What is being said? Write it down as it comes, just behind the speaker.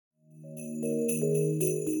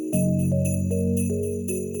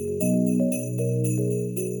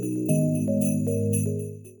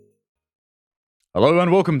Hello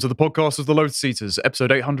and welcome to the podcast of the Lotus Eaters,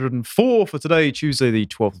 episode 804 for today, Tuesday, the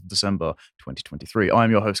 12th of December, 2023. I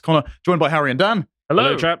am your host, Connor, joined by Harry and Dan.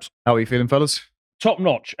 Hello, chaps. How are you feeling, fellas? Top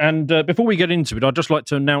notch. And before we get into it, I'd just like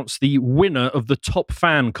to announce the winner of the Top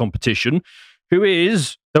Fan competition, who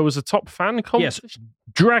is... There was a Top Fan competition?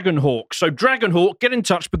 Yes, Dragonhawk. So Dragonhawk, get in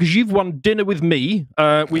touch because you've won dinner with me.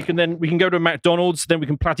 We can go to a McDonald's, then we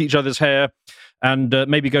can plait each other's hair and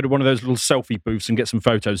maybe go to one of those little selfie booths and get some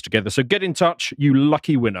photos together. So get in touch, you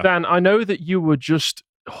lucky winner. Dan, I know that you were just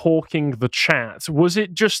hawking the chat. Was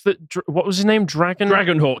it just that, what was his name?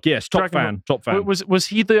 Dragonhawk, yes, top fan. Was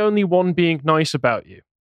he the only one being nice about you?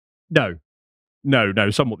 No,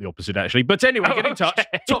 somewhat the opposite, actually. But anyway, get in touch.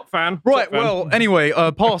 Top fan. Right, top fan. well, anyway,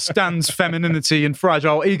 past Dan's femininity and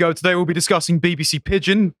fragile ego, today we'll be discussing BBC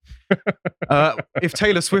Pidgin. If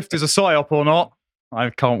Taylor Swift is a psyop or not. I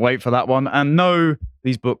can't wait for that one. And no,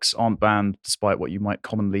 these books aren't banned, despite what you might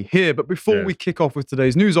commonly hear. But before we kick off with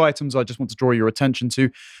today's news items, I just want to draw your attention to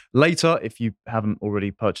later, if you haven't already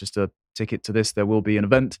purchased a ticket to this, there will be an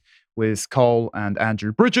event with Carl and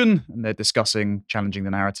Andrew Bridgen, and they're discussing challenging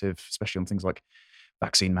the narrative, especially on things like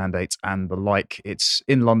vaccine mandates and the like. It's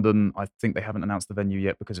in London. I think they haven't announced the venue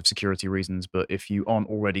yet because of security reasons, but if you aren't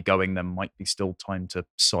already going, there might be still time to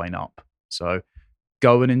sign up. So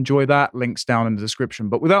go and enjoy that. Links down in the description.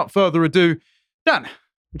 But without further ado, Dan,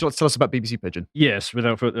 would you like to tell us about BBC Pidgin? Yes,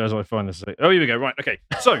 without further, as I find this. Oh, here we go. Right, okay.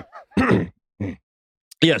 So,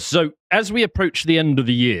 yes, so as we approach the end of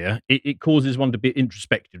the year, it causes one to be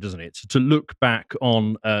introspective, doesn't it? To look back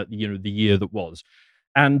on the year that was.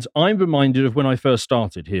 And I'm reminded of when I first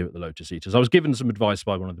started here at the Lotus Eaters. I was given some advice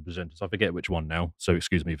by one of the presenters. I forget which one now, so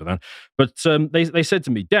excuse me for that. But they said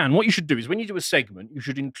to me, Dan, what you should do is when you do a segment, you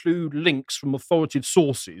should include links from authoritative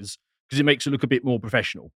sources because it makes it look a bit more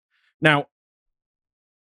professional. Now,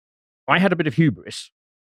 I had a bit of hubris.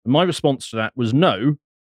 And my response to that was, no,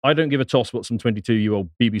 I don't give a toss what some 22-year-old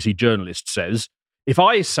BBC journalist says. If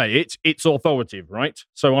I say it, it's authoritative, right?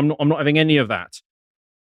 So I'm not having any of that.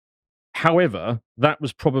 However, that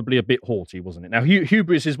was probably a bit haughty, wasn't it? Now,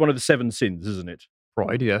 hubris is one of the 7 sins, isn't it?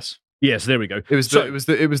 Pride, yes. Yes, there we go. It was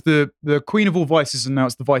the queen of all vices, and now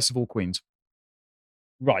it's the vice of all queens.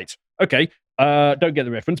 Right. Okay. Don't get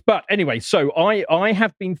the reference, but anyway. So I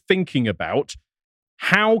have been thinking about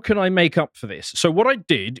how can I make up for this. So what I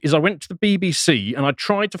did is I went to the BBC and I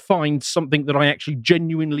tried to find something that I actually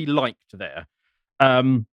genuinely liked there,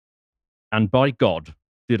 and by God,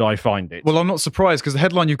 did I find it? Well, I'm not surprised because the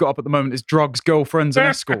headline you've got up at the moment is drugs, girlfriends, and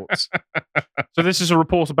escorts. So this is a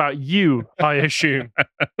report about you, I assume.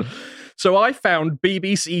 So I found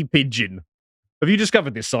BBC Pidgin. Have you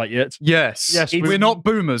discovered this site yet? Yes. We're not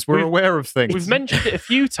boomers. We're aware of things. We've mentioned it a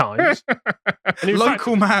few times.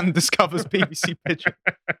 Local man discovers BBC Pidgin.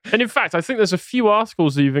 And in fact, I think there's a few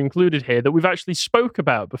articles that you've included here that we've actually spoke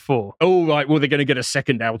about before. Oh, right. Well, they're going to get a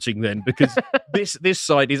second outing then because this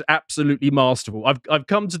site is absolutely masterful. I've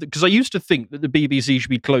come to because I used to think that the BBC should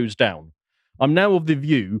be closed down. I'm now of the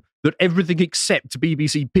view that everything except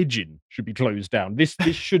BBC Pidgin should be closed down. This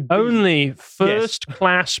should be... Only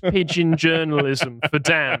first-class Pidgin journalism for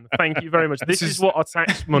Dan. Thank you very much. This is what our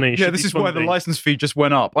tax money should be this is why the license fee just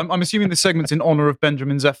went up. I'm assuming this segment's in honour of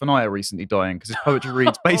Benjamin Zephaniah recently dying, because his poetry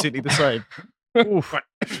reads basically the same. Oof.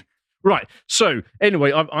 Right. So,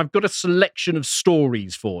 anyway, I've got a selection of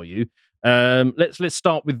stories for you. Let's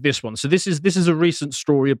start with this one. So this is a recent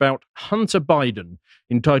story about Hunter Biden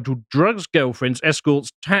entitled "Drugs, Girlfriends,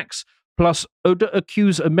 Escorts, Tax Plus Oda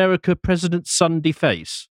Accuse America President's Son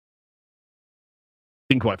Deface."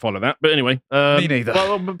 Didn't quite follow that, but anyway. Me neither.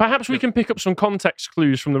 Well, perhaps we can pick up some context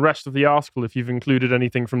clues from the rest of the article if you've included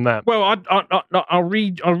anything from that. Well, I'll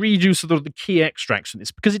read you sort of the key extracts from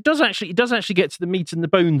this because it does actually get to the meat and the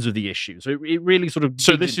bones of the issue. So it really sort of.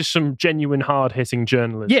 So this is some genuine hard hitting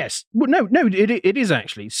journalism. Yes. Well, no, it is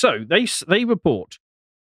actually. So they report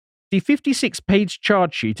the 56-page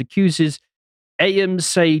charge sheet accuses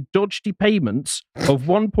AMC dodged payments of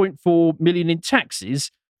 1.4 million in taxes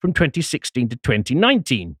from 2016 to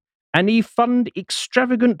 2019, and he fund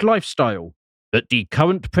extravagant lifestyle that the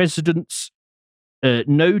current president's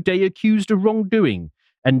no day accused of wrongdoing,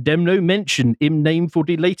 and them no mention him name for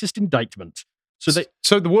the latest indictment. So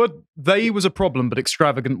the word "they" was a problem, but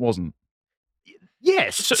extravagant wasn't.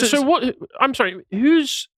 Yes. So what? I'm sorry.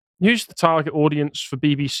 Who's the target audience for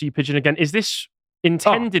BBC Pidgin again? Is this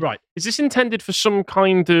intended? Right. Is this intended for some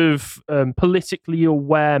kind of politically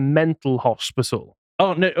aware mental hospital?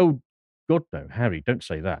 Oh no! Oh God, no, Harry! Don't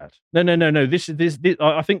say that. No. This.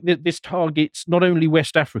 I think that this targets not only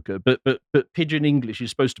West Africa, but Pidgin English is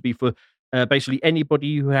supposed to be for basically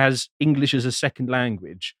anybody who has English as a second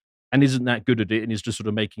language and isn't that good at it and is just sort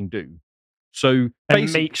of making do. So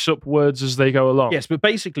And makes up words as they go along. yes, but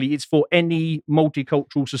basically it's for any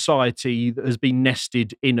multicultural society that has been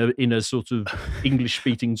nested in a sort of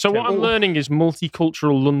English-speaking. So what I'm learning is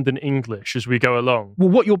multicultural London English as we go along. Well,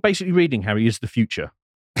 what you're basically reading, Harry, is the future.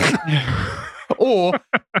 Or,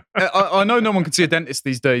 I know no one can see a dentist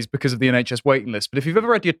these days because of the NHS waiting list, but if you've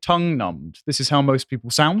ever had your tongue numbed, this is how most people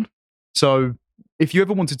sound. So if you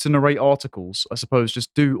ever wanted to narrate articles, I suppose just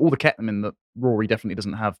do all the ketamine that Rory definitely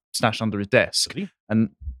doesn't have stashed under his desk. Really? And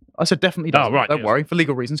I said definitely doesn't. Oh, right, Don't yes. worry, for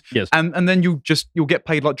legal reasons. Yes. And then you'll get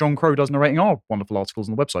paid like John Crow does narrating our wonderful articles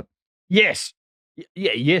on the website. Yes.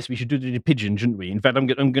 Yes, we should do the Pidgin, shouldn't we? In fact, I'm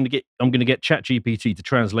going to get ChatGPT to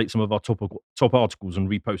translate some of our top articles and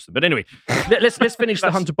repost them. But anyway, let's finish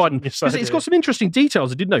the Hunter Biden. It's got some interesting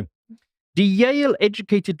details I didn't know. The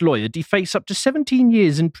Yale-educated lawyer de face up to 17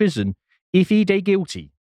 years in prison if he de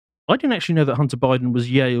guilty. I didn't actually know that Hunter Biden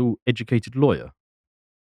was Yale-educated lawyer.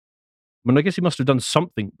 I mean, I guess he must have done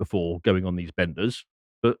something before going on these benders.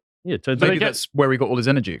 But yeah, turns out Maybe that's where he got all his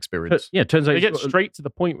energy experience. turns out They he's get got straight to the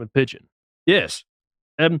point with Pidgin. Yes.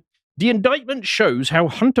 The indictment shows how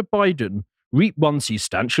Hunter Biden reaped one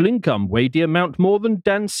substantial income, weighed the amount more than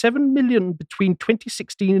Dan's $7 million between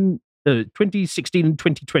 2016 and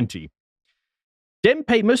 2020. Dem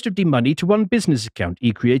paid most of the money to one business account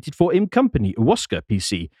he created for him company, Awaska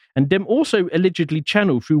PC, and Dem also allegedly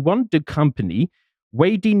channeled through one the company,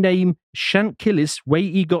 where the name Shankilis, where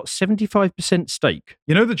he got 75% stake.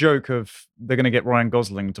 You know the joke of they're going to get Ryan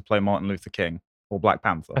Gosling to play Martin Luther King or Black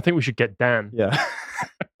Panther? I think we should get Dan. Yeah.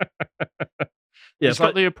 He's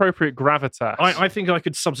got the appropriate gravitas. I think I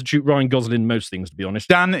could substitute Ryan Gosling in most things, to be honest.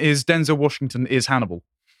 Dan is Denzel Washington is Hannibal.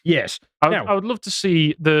 Yes. I would love to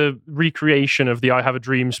see the recreation of the I Have a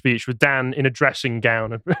Dream speech with Dan in a dressing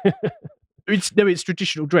gown. It's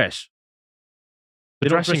traditional dress. The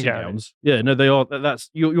They're not dressing gown. gowns. Yeah, no, they are. That's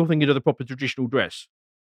you're thinking of the proper traditional dress.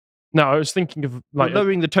 No, I was thinking of like You're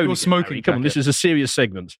lowering the tone. You're again, smoking Harry. Come on, this jacket. is a serious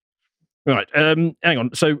segment. Right. Hang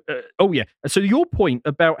on. So, So your point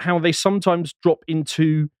about how they sometimes drop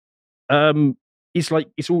into, it's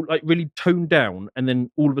all like really toned down, and then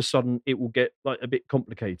all of a sudden it will get like a bit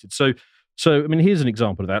complicated. So I mean, here's an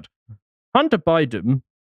example of that. Hunter Biden,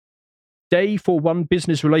 day for one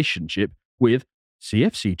business relationship with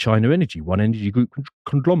CFC China Energy, one energy group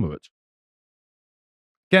conglomerate.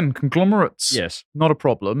 Again, conglomerates, Yes. not a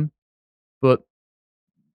problem, but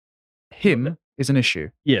him is an issue.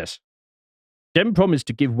 Yes. Dem promised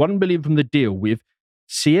to give $1 million from the deal with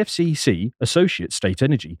CFCC, Associate State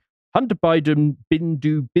Energy. Hunter Biden been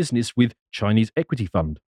do business with Chinese equity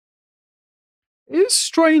fund. It's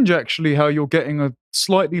strange, actually, how you're getting a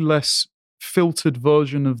slightly less filtered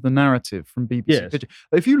version of the narrative from BBC Yes. Pidgin.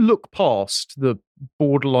 If you look past the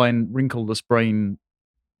borderline wrinkleless brain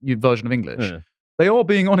version of English, Yeah. they are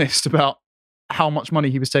being honest about how much money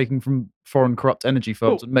he was taking from foreign corrupt energy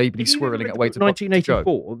firms and maybe swirling it away to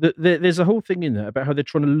 1984. There's a whole thing in there about how they're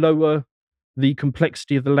trying to lower the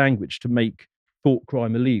complexity of the language to make thought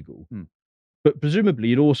crime illegal. But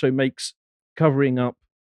presumably, it also makes covering up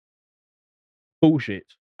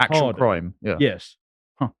bullshit actual harder. crime. Yeah. Yes.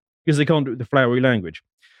 Huh. Because they can't do it with the flowery language.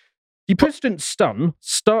 The president's son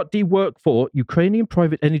start the work for Ukrainian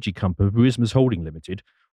private energy company Burisma's Holding Limited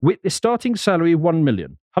with the starting salary of $1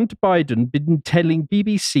 million. Hunter Biden been telling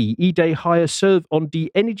BBC he hire serve on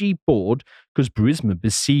the energy board because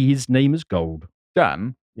Burisma see his name as gold.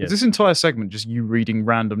 Dan, Yes. is this entire segment just you reading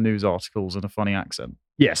random news articles in a funny accent?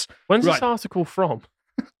 Yes. When's Right. this article from?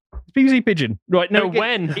 BBC Pidgin. Right. No,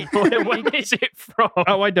 again- when is it from?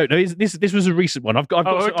 Oh, I don't know. This was a recent one. I've got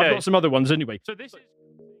okay. I've got some other ones anyway. So this is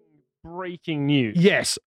breaking news.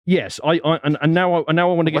 Yes. And now I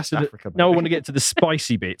want to get West to Africa, now I baby. want to get to the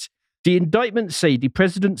spicy bit. The indictment say the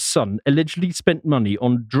president's son allegedly spent money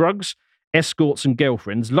on drugs, escorts and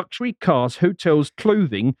girlfriends, luxury cars, hotels,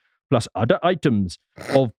 clothing, plus other items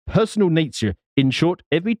of personal nature. In short,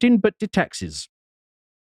 everything but the taxes.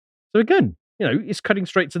 So again, it's cutting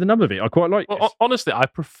straight to the nub of it. I quite like this. Well, honestly, I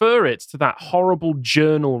prefer it to that horrible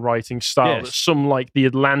journal writing style Yes. that some like The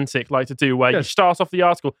Atlantic like to do, where you Yes. start off the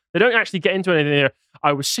article. They don't actually get into anything here.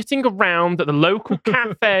 I was sitting around at the local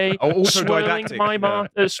cafe, swirling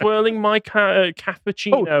autodidactic, swirling my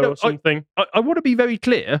cappuccino Oh, no, or something. I want to be very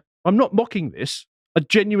clear. I'm not mocking this. I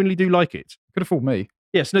genuinely do like it. Could have fooled me.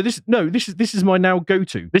 Yes, this is my now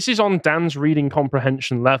go-to. This is on Dan's reading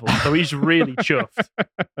comprehension level, so he's really chuffed.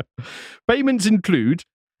 Payments include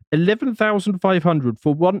 $11,500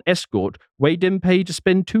 for one escort, where then pay to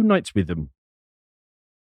spend 2 nights with them.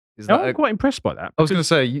 Is Now, that I'm quite impressed by that. I was going to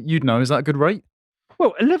say, you'd know. Is that a good rate?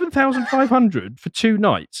 Well, $11,500 for 2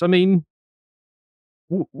 nights. I mean,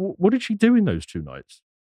 what did she do in those 2 nights?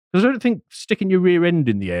 Because I don't think sticking your rear end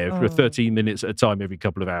in the air for 13 minutes at a time every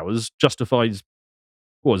couple of hours justifies.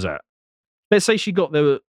 What was that? Let's say she got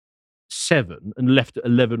there at 7 and left at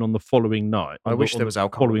 11 on the following night. I wish there was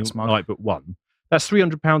alcohol in following this mug. night, but 1. That's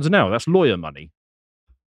 £300 an hour. That's lawyer money.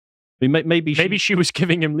 I mean, maybe she was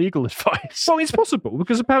giving him legal advice. Well, it's possible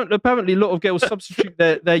because apparently a lot of girls substitute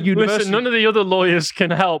their university. Listen, none of the other lawyers can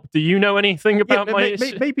help. Do you know anything about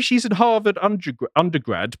Maybe she's at Harvard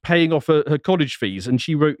undergrad paying off her college fees, and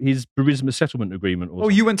she wrote his Burisma settlement agreement. Or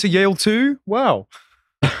something. You went to Yale too? Wow.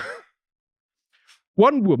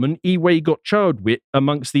 One woman, Eway got child with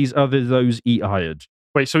amongst these other those he hired.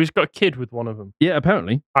 Wait, so he's got a kid with one of them? Yeah,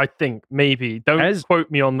 apparently. I think, maybe. Don't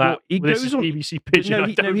quote me on that. Well, this is BBC Pidgin. No,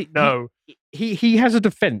 I don't know. He has a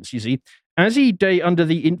defence, you see. As he day under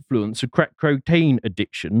the influence of crack cocaine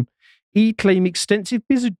addiction, he claim extensive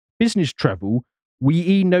business travel,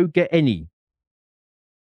 we no get any.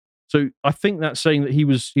 So I think that's saying that he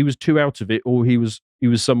was too out of it, or he was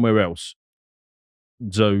somewhere else.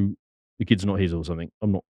 So the kid's not his or something.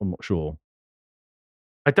 I'm not sure.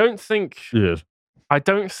 I don't think. Yes. I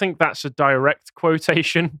don't think that's a direct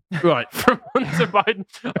quotation, right, from Hunter Biden.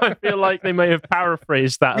 I feel like they may have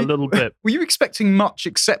paraphrased that a little bit. Were you expecting much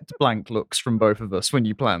except blank looks from both of us when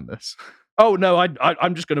you planned this? Oh no,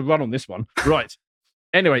 I'm just going to run on this one. Right.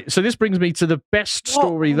 Anyway, so this brings me to the best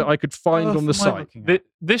story that I could find on the site.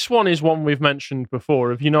 This one is one we've mentioned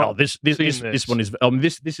before. Have you not? Oh, this one is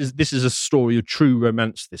this is a story of true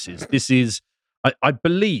romance. This is. I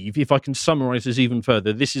believe, if I can summarize this even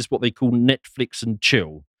further, this is what they call Netflix and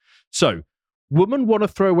chill. So, woman want to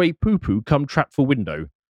throw away poo-poo, come trap for window.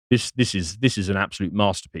 This is an absolute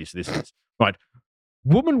masterpiece. This is right.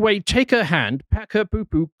 Woman way take her hand, pack her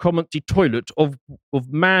poo-poo, comment the toilet of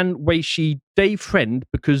man way she day friend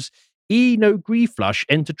because he no grief flush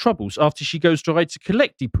enter troubles after she goes to ride to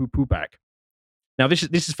collect the poo-poo back. Now, this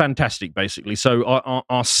is fantastic, basically. So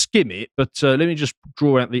I'll skim it, but let me just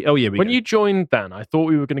draw out the... Oh, yeah, When you joined, Dan, I thought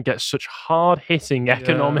we were going to get such hard-hitting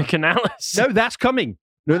economic analysis. No, that's coming.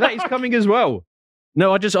 No, that is coming as well.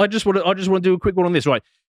 No, I just want to do a quick one on this. Right.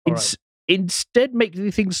 Instead, make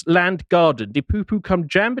the things land garden. The poo-poo come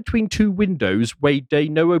jam between two windows, way day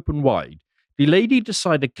no open wide. The lady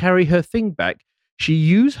decided to carry her thing back. She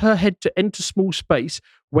used her head to enter small space,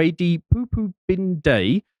 way the poo-poo bin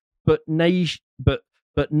day, but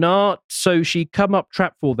not, so she come up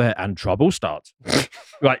trap for there and trouble starts.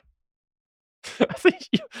 Right. I think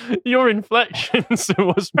your inflections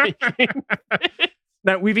was making.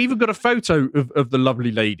 Now, we've even got a photo of the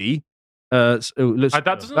lovely lady. That's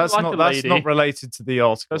not related to the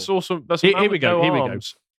article. That's also... Here we go.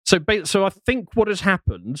 So I think what has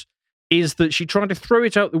happened is that she tried to throw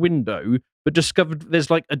it out the window, but discovered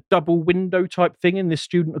there's like a double window type thing in this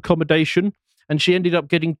student accommodation. And she ended up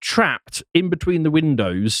getting trapped in between the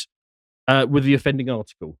windows with the offending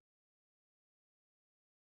article.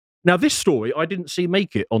 Now, this story I didn't see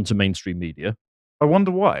make it onto mainstream media. I wonder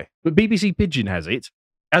why. But BBC Pidgin has it,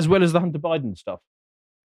 as well as the Hunter Biden stuff.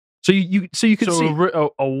 So you can see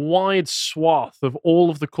a wide swath of all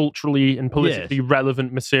of the culturally and politically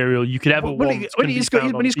relevant material you could ever want. He's got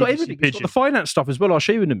everything. He's got the finance stuff as well. I'll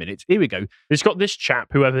show you in a minute. Here we go. It's got this chap,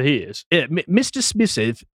 whoever he is. Yeah, Mr.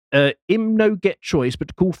 Smissive. Him no get choice but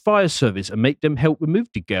to call fire service and make them help remove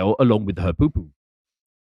the girl along with her poo-poo.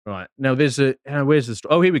 Right, now there's where's the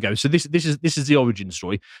story? Oh, here we go. So this is the origin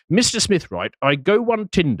story. Mr. Smith, right? I go one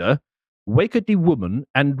Tinder, wake at the woman,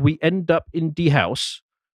 and we end up in the house.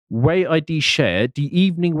 Way I share the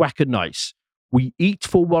evening whacker nice. We eat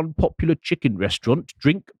for one popular chicken restaurant,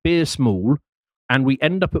 drink beer small, and we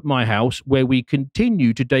end up at my house where we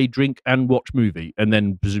continue to day drink and watch movie, and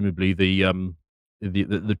then presumably the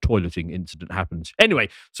toileting incident happens. Anyway,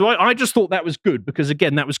 so I just thought that was good because,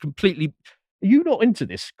 again, that was completely... Are you not into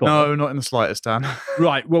this, Colin? No, not in the slightest, Dan.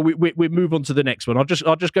 Right, well, we move on to the next one. I'll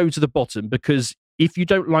just go to the bottom because if you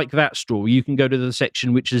don't like that story, you can go to the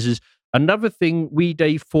section which is another thing we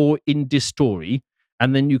day for in this story,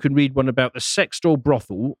 and then you can read one about the sex doll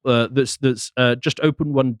brothel that's just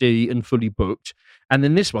open one day and fully booked. And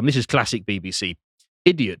then this is classic BBC.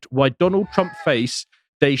 Idiot, why Donald Trump face...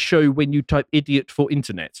 they show when you type idiot for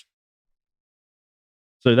internet.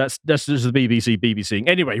 So that's just the BBC.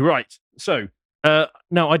 Anyway, right. So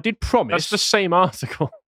now I did promise. That's the same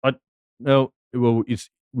article. There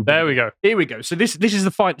we go. Here we go. So this is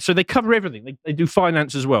the fight. So they cover everything. They do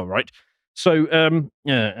finance as well, right? So hang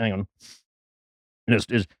on.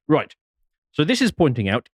 Right. So this is pointing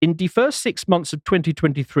out in the first 6 months of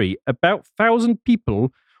 2023, about 1,000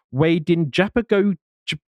 people weighed in Japago,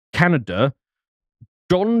 Canada.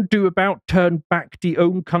 Don do about turn back the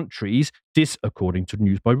own countries, this according to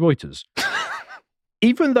news by Reuters.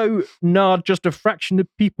 Even though just a fraction of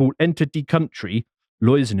people entered the country,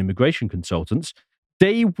 lawyers and immigration consultants,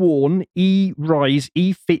 they warn rise,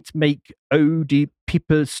 fit make the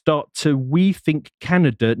people start to we think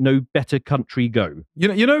Canada no better country go.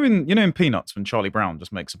 You know in Peanuts when Charlie Brown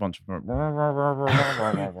just makes a bunch of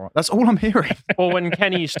that's all I'm hearing. Or when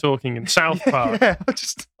Kenny's talking in South Park. Yeah,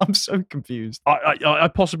 I'm so confused. I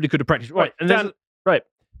possibly could have practiced. Right, and Dan, right.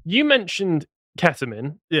 You mentioned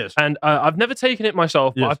ketamine. Yes. And I've never taken it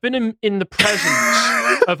myself, but Yes. I've been in the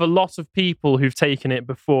presence of a lot of people who've taken it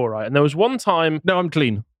before, right? And there was one time No, I'm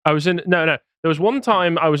clean. I was in there was one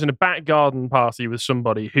time I was in a back garden party with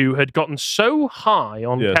somebody who had gotten so high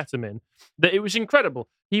on Yes. ketamine that it was incredible.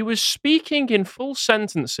 He was speaking in full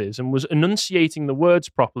sentences and was enunciating the words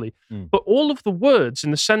properly, but all of the words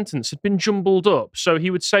in the sentence had been jumbled up. So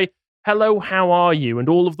he would say, "Hello, how are you?" and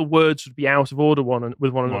all of the words would be out of order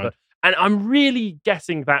with one another. Right. And I'm really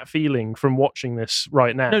getting that feeling from watching this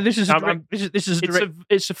right now. No, this is a I'm- direct, this is a direct.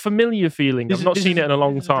 it's a familiar feeling. I've not seen it in a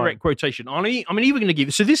long time. Direct quotation. I'm even going to give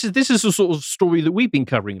it. So this is the sort of story that we've been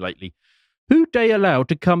covering lately. Who they allowed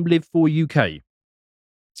to come live for UK?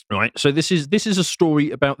 Right. So this is a story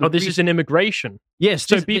about. This is an immigration. Yes.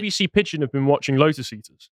 So BBC Pidgin have been watching Lotus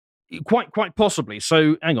Eaters. Quite possibly.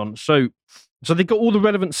 So hang on. So they've got all the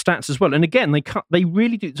relevant stats as well. And again, they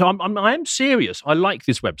really do. So I am serious. I like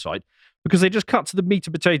this website because they just cut to the meat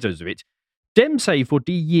and potatoes of it. Dem say for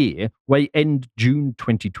the year, way end June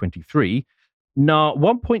 2023, now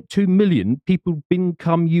 1.2 million people been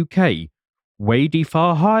come UK. Way de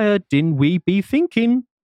far higher than we be thinking.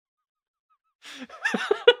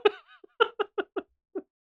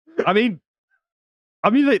 I mean,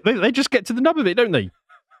 they just get to the nub of it, don't they?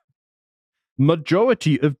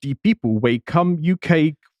 Majority of the people way come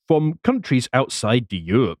UK from countries outside the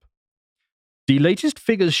Europe. The latest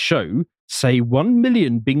figures say 1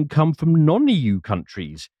 million been come from non-EU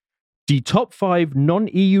countries. The top 5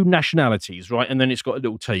 non-EU nationalities, right? And then it's got a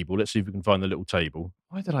little table. Let's see if we can find the little table.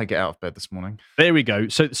 Why did I get out of bed this morning? There we go.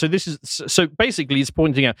 So this is basically it's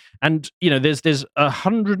pointing out, and there's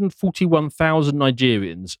 141,000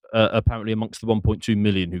 Nigerians apparently amongst the 1.2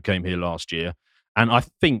 million who came here last year. And I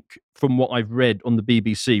think, from what I've read on the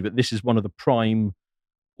BBC, that this is one of the prime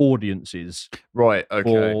audiences, right?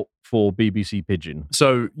 Okay. For BBC Pidgin.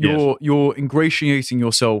 So you're ingratiating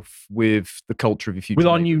yourself with the culture of your future, with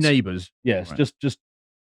our new neighbours. Yes, right. just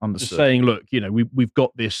saying, look, we've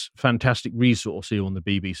got this fantastic resource here on the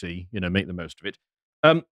BBC. Make the most of it.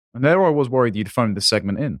 And there I was worried you'd phoned this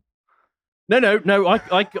segment in. No.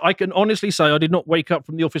 I can honestly say I did not wake up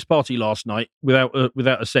from the office party last night without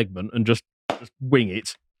a segment and just wing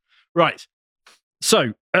it. Right.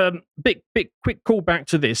 So, quick call back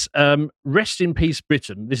to this. Rest in peace,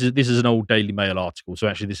 Britain. This is an old Daily Mail article, so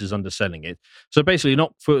actually this is underselling it. So basically,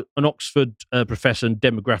 an Oxford professor and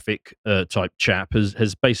demographic type chap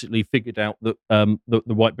has basically figured out that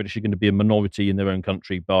the white British are going to be a minority in their own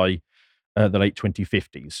country by the late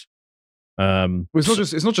 2050s. Well,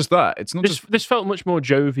 it's not just that. It's not this felt much more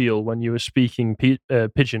jovial when you were speaking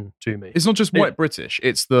Pidgin to me. It's not just white British.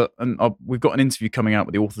 It's that, and we've got an interview coming out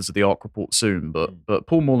with the authors of the ARC report soon. But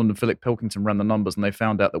Paul Morland and Philip Pilkington ran the numbers, and they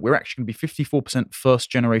found out that we're actually going to be 54% first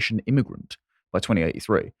generation immigrant by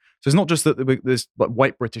 2083. So it's not just that there's like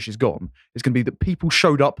white British is gone. It's going to be that people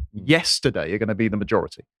showed up yesterday are going to be the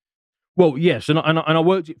majority. Well, yes, and I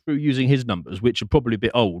worked it through using his numbers, which are probably a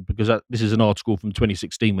bit old because this is an article from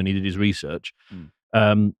 2016 when he did his research,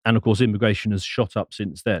 and of course immigration has shot up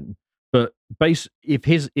since then. But if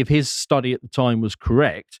his study at the time was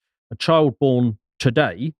correct, a child born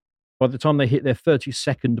today, by the time they hit their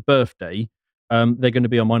 32nd birthday, they're going to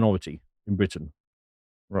be a minority in Britain.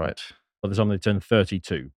 Right. By the time they turn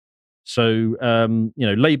 32. So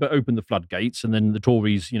Labour opened the floodgates, and then the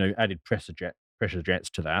Tories added pressure jets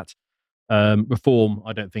to that. Reform,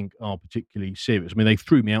 I don't think, are particularly serious. I mean, they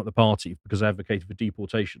threw me out the party because I advocated for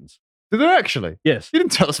deportations. Did they actually? Yes. You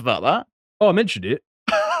didn't tell us about that. Oh, I mentioned it.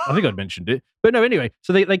 I think I'd mentioned it. But no, anyway,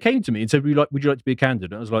 so they came to me and said, would you like to be a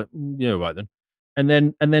candidate? I was like, yeah, right then. And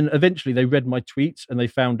then eventually they read my tweets and they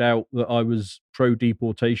found out that I was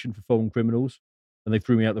pro-deportation for foreign criminals. And they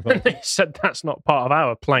threw me out the party. They said that's not part of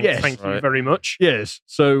our plank. Yes, Thank you right. very much. Yes.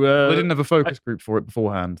 So they didn't have a focus group for it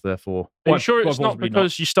beforehand, therefore. Are you sure it's quite not possibly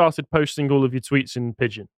because you started posting all of your tweets in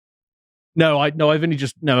Pidgin? No, I've only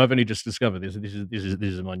just discovered this. This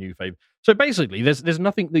is my new favorite. So basically, there's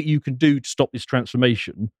nothing that you can do to stop this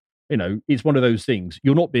transformation. It's one of those things.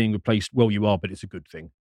 You're not being replaced. Well, you are, but it's a good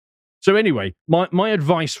thing. So anyway, my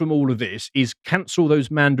advice from all of this is cancel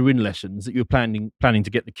those Mandarin lessons that you're planning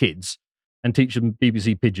to get the kids and teach them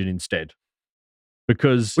BBC Pidgin instead.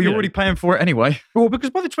 Because you're already paying for it anyway. Well, because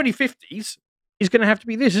by the 2050s, is going to have to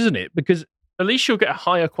be this, isn't it? Because At least you'll get a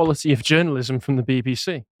higher quality of journalism from the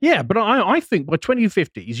BBC. yeah, but I think by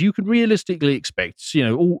 2050s you could realistically expect,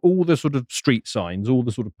 all the sort of street signs, all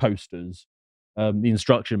the sort of posters, the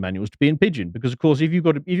instruction manuals to be in Pidgin, because of course if you've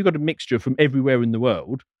got a mixture from everywhere in the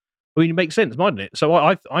world, I mean, it makes sense, mightn't it? So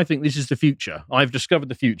I think this is the future. I've discovered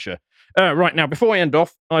the future. Right now, before I end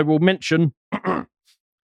off, I will mention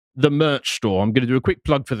the merch store. I'm going to do a quick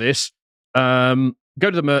plug for this. Go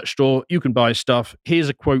to the merch store. You can buy stuff. Here's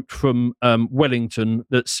a quote from Wellington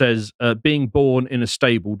that says, being born in a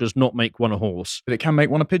stable does not make one a horse. But it can make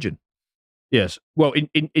one a pigeon. Yes. Well,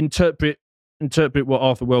 interpret what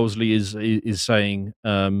Arthur Wellesley is saying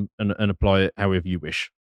and apply it however you wish.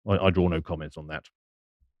 I draw no comments on that.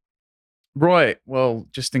 Right. Well,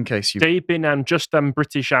 just in case you... They been and just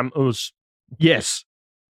British us. Yes.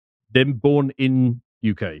 Them born in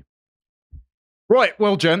UK. Right.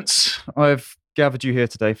 Well, gents, I've gathered you here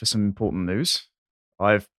today for some important news.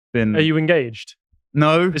 I've been... Are you engaged?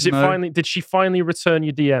 No. Is it no. finally? Did she finally return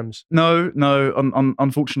your DMs? No.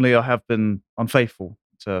 Unfortunately, I have been unfaithful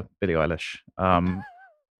to Billie Eilish. Oh,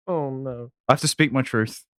 no. I have to speak my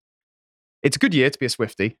truth. It's a good year to be a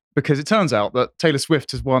Swiftie, because it turns out that Taylor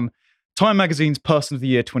Swift has won Time Magazine's Person of the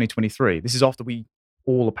Year 2023. This is after we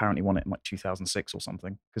all apparently won it in like 2006 or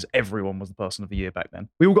something, because everyone was the Person of the Year back then.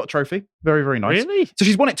 We all got a trophy. Very, very nice. Really? So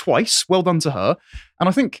she's won it twice. Well done to her. And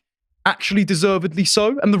I think actually deservedly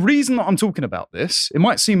so. And the reason that I'm talking about this, it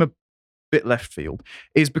might seem a bit left field,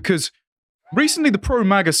 is because recently the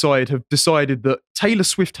pro-MAGA side have decided that Taylor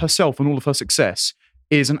Swift herself and all of her success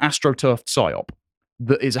is an astroturfed psyop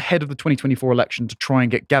that is ahead of the 2024 election to try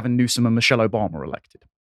and get Gavin Newsom and Michelle Obama elected.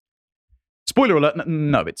 Spoiler alert,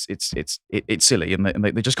 no, it's silly, and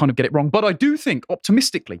they just kind of get it wrong. But I do think,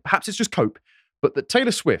 optimistically, perhaps it's just cope, but that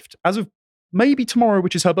Taylor Swift, as of maybe tomorrow,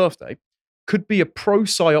 which is her birthday, could be a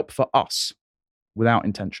pro-psyop for us without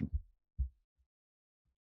intention.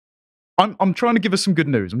 I'm trying to give us some good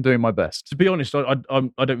news. I'm doing my best. To be honest, I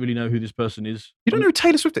don't really know who this person is. You don't know who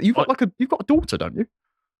Taylor Swift is? You've got a daughter, don't you?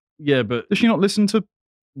 Yeah, but Does she not listen to...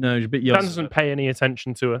 No, she's a bit young. Dan doesn't pay any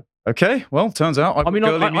attention to her. Okay, well, turns out I've got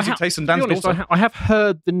girly music taste and Dan's daughter. I have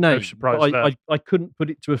heard the name, surprise but I couldn't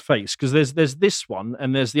put it to a face, because there's this one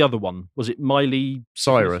and there's the other one. Was it Miley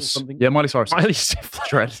Cyrus? Something? Yeah, Miley Cyrus. Miley Sifler.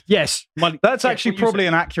 Dread. Yes, Miley. That's actually probably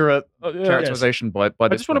an accurate characterization by I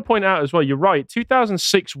this just want to point out as well, you're right.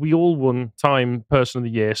 2006, we all won Time Person of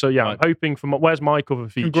the Year. So yeah, I'm hoping for... Where's my cover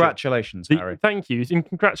feature? Congratulations, Harry. Thank you. And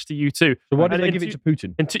congrats to you too. So why did And they in give it to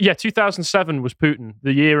Putin? 2007 was Putin,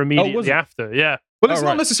 the year immediately after. Yeah. Well, it's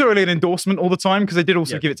not necessarily an endorsement all the time, because they did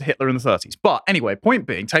also give it to Hitler in the 30s. But anyway, point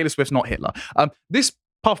being, Taylor Swift's not Hitler. This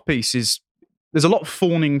puff piece there's a lot of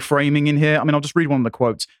fawning framing in here. I mean, I'll just read one of the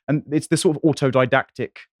quotes. And it's this sort of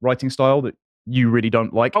autodidactic writing style that you really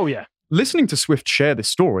don't like. Oh, yeah. Listening to Swift share this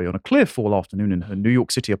story on a clear fall afternoon in her New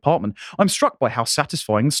York City apartment, I'm struck by how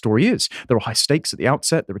satisfying the story is. There are high stakes at the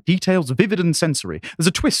outset, there are details vivid and sensory, there's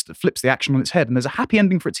a twist that flips the action on its head, and there's a happy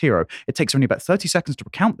ending for its hero. It takes only about 30 seconds to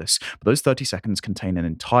recount this, but those 30 seconds contain an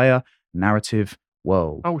entire narrative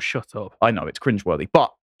world. Oh, shut up. I know, it's cringeworthy,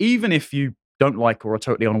 but even if you don't like or are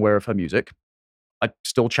totally unaware of her music, I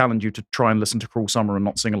still challenge you to try and listen to Cruel Summer and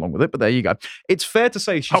not sing along with it, but there you go. It's fair to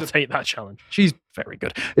say I'll take that challenge. She's very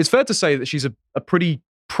good. It's fair to say that she's a pretty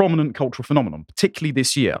prominent cultural phenomenon, particularly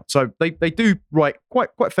this year. So they do write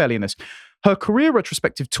quite fairly in this. Her career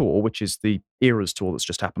retrospective tour, which is the Eras tour that's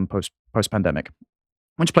just happened post-pandemic,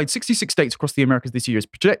 when she played 66 dates across the Americas this year, is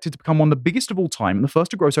projected to become one of the biggest of all time and the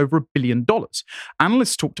first to gross over $1 billion.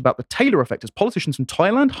 Analysts talked about the Taylor effect as politicians from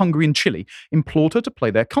Thailand, Hungary, and Chile implored her to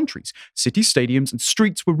play their countries. Cities, stadiums, and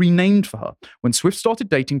streets were renamed for her. When Swift started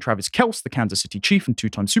dating Travis Kelce, the Kansas City Chief and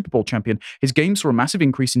two-time Super Bowl champion, his game saw a massive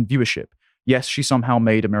increase in viewership. Yes, she somehow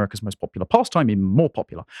made America's most popular pastime even more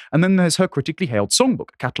popular. And then there's her critically hailed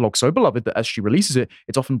songbook, a catalogue so beloved that as she releases it,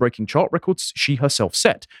 it's often breaking chart records she herself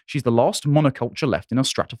set. She's the last monoculture left in our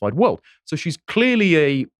stratified world. So she's clearly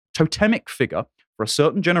a totemic figure for a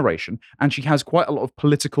certain generation, and she has quite a lot of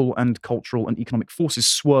political and cultural and economic forces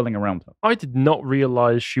swirling around her. I did not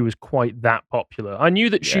realize she was quite that popular. I knew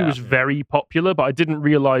that she was very popular, but I didn't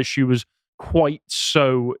realize she was quite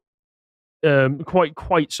so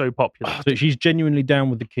quite so popular. So she's genuinely down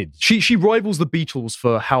with the kids. She rivals the Beatles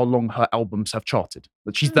for how long her albums have charted.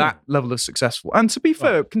 That she's that level of successful. And to be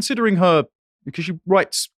fair, considering her, because she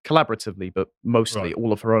writes collaboratively, but mostly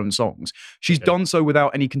all of her own songs, she's done so without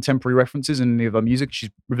any contemporary references in any of her music. She's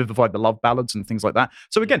revivified the love ballads and things like that.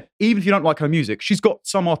 So again, even if you don't like her music, she's got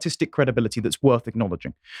some artistic credibility that's worth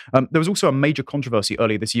acknowledging. There was also a major controversy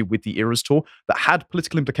earlier this year with the Eras tour that had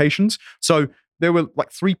political implications. So there were like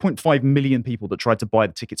 3.5 million people that tried to buy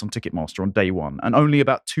the tickets on Ticketmaster on day one, and only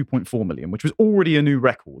about 2.4 million, which was already a new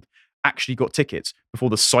record, actually got tickets before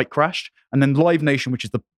the site crashed. And then Live Nation, which is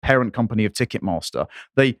the parent company of Ticketmaster,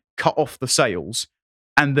 they cut off the sales.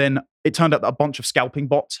 And then it turned out that a bunch of scalping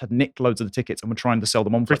bots had nicked loads of the tickets and were trying to sell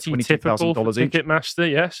them on for like Pretty typical for $22,000 each.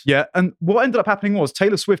 Ticketmaster, yes. Yeah, and what ended up happening was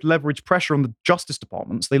Taylor Swift leveraged pressure on the Justice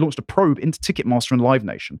Departments. They launched a probe into Ticketmaster and Live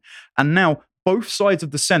Nation. And now both sides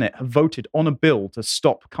of the Senate have voted on a bill to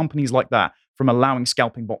stop companies like that from allowing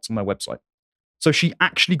scalping bots on their website. So she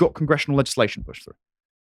actually got congressional legislation pushed through.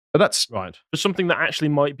 But that's right. For something that actually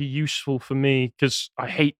might be useful for me, because I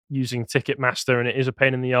hate using Ticketmaster and it is a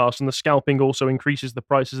pain in the arse. And the scalping also increases the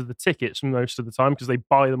prices of the tickets most of the time because they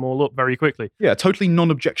buy them all up very quickly. Yeah, totally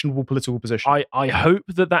non-objectionable political position. I hope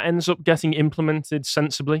that ends up getting implemented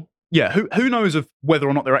sensibly. Yeah, who knows of whether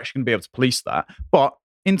or not they're actually going to be able to police that. But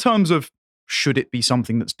in terms of should it be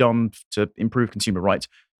something that's done to improve consumer rights,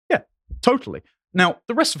 yeah, totally. Now,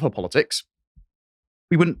 the rest of her politics,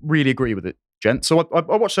 we wouldn't really agree with it, gent. So I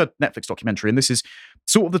watched a Netflix documentary, and this is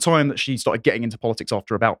sort of the time that she started getting into politics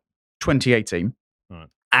after about 2018. Right.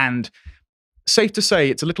 And safe to say,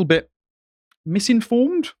 it's a little bit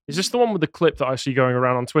misinformed. Is this the one with the clip that I see going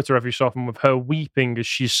around on Twitter every so often with her weeping as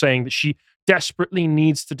she's saying that she desperately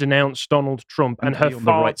needs to denounce Donald Trump and her be on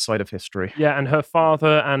the right side of history? Yeah, and her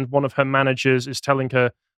father and one of her managers is telling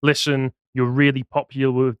her, listen, you're really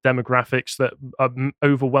popular with demographics that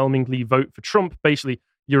overwhelmingly vote for Trump. Basically,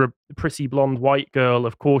 you're a pretty blonde white girl.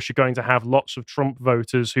 Of course, you're going to have lots of Trump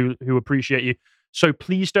voters who appreciate you. So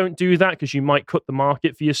please don't do that because you might cut the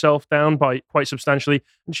market for yourself down by quite substantially.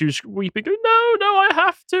 And she was weeping, going, no, I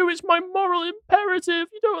have to. It's my moral imperative.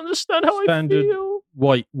 You don't understand how Standard I feel.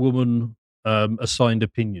 White woman assigned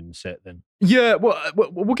opinion set then. Yeah, well,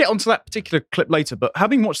 we'll get onto that particular clip later, but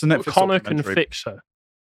having watched the Netflix Connor documentary... can fix her.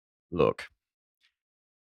 Look,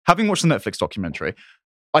 having watched the Netflix documentary,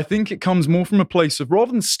 I think it comes more from a place of,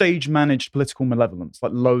 rather than stage-managed political malevolence,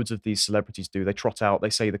 like loads of these celebrities do, they trot out, they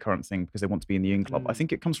say the current thing because they want to be in the in club. I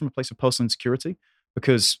think it comes from a place of personal insecurity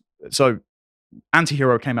because, so,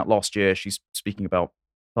 Anti-Hero came out last year. She's speaking about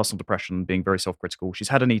personal depression, being very self-critical. She's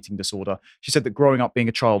had an eating disorder. She said that growing up being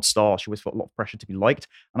a child star, she always felt a lot of pressure to be liked.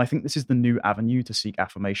 And I think this is the new avenue to seek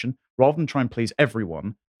affirmation. Rather than try and please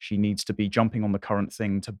everyone, she needs to be jumping on the current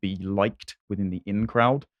thing to be liked within the in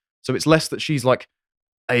crowd. So it's less that she's like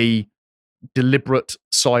a deliberate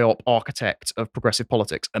psyop architect of progressive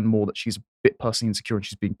politics and more that she's a bit personally insecure and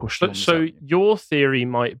she's being pushed along. So your theory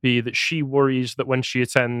might be that she worries that when she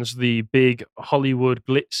attends the big Hollywood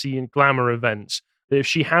glitzy and glamour events, that if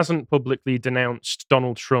she hasn't publicly denounced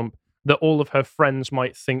Donald Trump, that all of her friends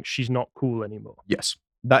might think she's not cool anymore. Yes,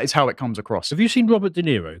 that is how it comes across. Have you seen Robert De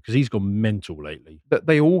Niro? Because he's gone mental lately.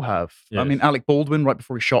 They all have. Yes. I mean, Alec Baldwin, right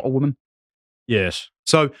before he shot a woman. Yes.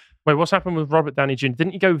 So... Wait, what's happened with Robert Downey Jr.?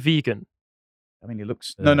 Didn't he go vegan? I mean, he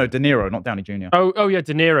looks... No, De Niro, not Downey Jr. Oh yeah,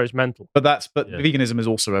 De Niro's mental. But veganism is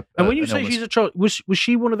also a... And when you say she's a child, was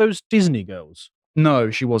she one of those Disney girls?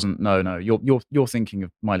 No, she wasn't. No. You're thinking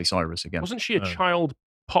of Miley Cyrus again. Wasn't she a child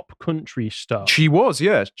pop country star? She was,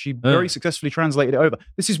 yeah. She very successfully translated it over.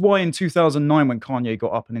 This is why in 2009 when Kanye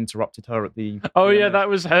got up and interrupted her at the... Oh yeah, that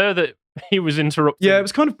was her that he was interrupting. Yeah, it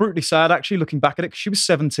was kind of brutally sad actually looking back at it because she was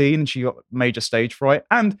 17 and she got major stage fright.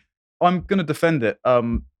 And I'm going to defend it.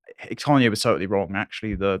 Kanye was totally wrong.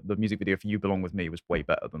 Actually, the music video for You Belong With Me was way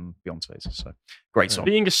better than Beyonce's. So, great song.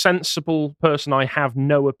 Being a sensible person, I have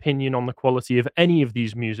no opinion on the quality of any of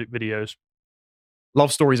these music videos.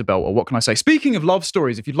 Love stories are belter. What can I say? Speaking of love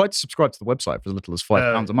stories, if you'd like to subscribe to the website for as little as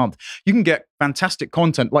 £5 a month, you can get fantastic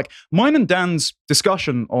content like mine and Dan's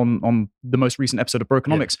discussion on the most recent episode of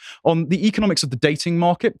Brokenomics on the economics of the dating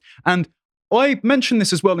market. And I mentioned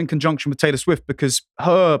this as well in conjunction with Taylor Swift because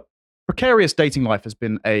her precarious dating life has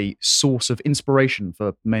been a source of inspiration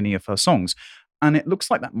for many of her songs. And it looks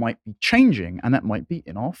like that might be changing and that might be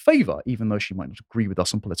in our favor, even though she might not agree with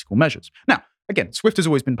us on political measures. Now, again, Swift has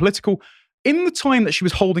always been political. In the time that she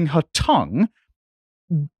was holding her tongue,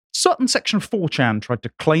 certain section of 4chan tried to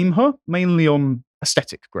claim her, mainly on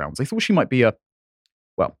aesthetic grounds. They thought she might be a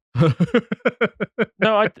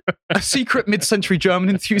secret mid-century German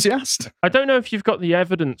enthusiast. I don't know if you've got the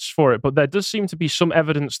evidence for it, but there does seem to be some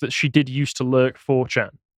evidence that she did used to lurk 4chan.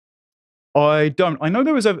 I don't. I know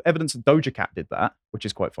there was evidence that Doja Cat did that, which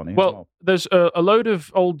is quite funny. Well, there's a load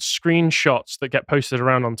of old screenshots that get posted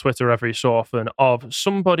around on Twitter every so often of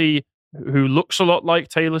somebody who looks a lot like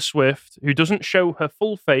Taylor Swift, who doesn't show her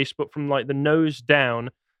full face, but from like the nose down,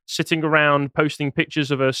 sitting around posting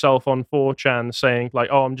pictures of herself on 4chan saying like,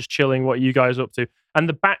 oh, I'm just chilling, what are you guys up to? And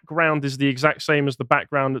the background is the exact same as the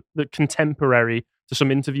background, the contemporary to some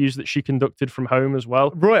interviews that she conducted from home as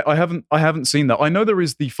well. Right, I haven't seen that. I know there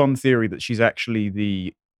is the fun theory that she's actually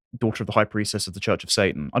the daughter of the high priestess of the Church of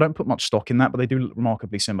Satan. I don't put much stock in that, but they do look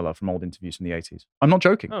remarkably similar from old interviews from the 80s. I'm not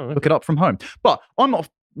joking. Oh, okay. Look it up from home. But I'm not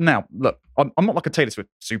I'm not like a Taylor Swift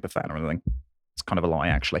super fan or anything. It's kind of a lie,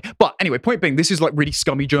 actually. But anyway, point being, this is like really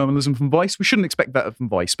scummy journalism from Vice. We shouldn't expect that from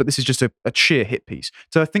Vice, but this is just a sheer hit piece.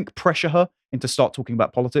 To, I think, pressure her into start talking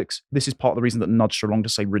about politics. This is part of the reason that nudged her along to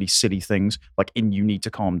say really silly things like, you need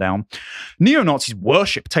to calm down. Neo-Nazis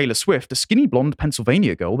worship Taylor Swift, a skinny blonde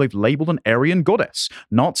Pennsylvania girl they've labeled an Aryan goddess.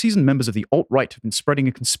 Nazis and members of the alt-right have been spreading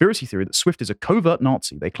a conspiracy theory that Swift is a covert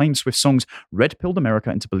Nazi. They claim Swift's songs red-pilled America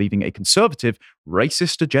into believing a conservative,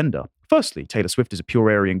 racist agenda. Firstly, Taylor Swift is a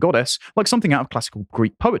pure Aryan goddess, like something out of classical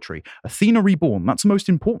Greek poetry. Athena reborn, that's the most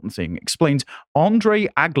important thing, explains Andre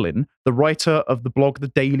Aglin, the writer of the blog The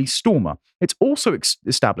Daily Stormer. It's also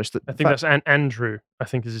established that... I think that's Andrew, I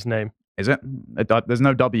think is his name. Is it? There's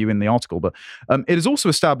no W in the article, but it is also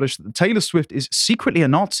established that Taylor Swift is secretly a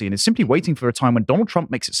Nazi and is simply waiting for a time when Donald Trump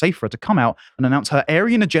makes it safe for her to come out and announce her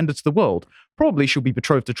Aryan agenda to the world. Probably she'll be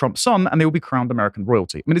betrothed to Trump's son and they will be crowned American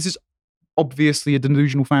royalty. I mean, this is obviously a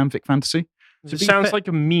delusional fanfic fantasy. It sounds like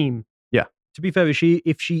a meme. Yeah. To be fair, if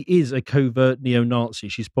she is a covert neo-Nazi,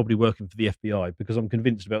 she's probably working for the FBI, because I'm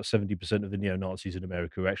convinced about 70% of the neo-Nazis in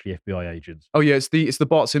America are actually FBI agents. Oh yeah, it's the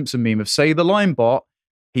Bart Simpson meme of say the line, Bart.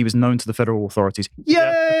 He was known to the federal authorities.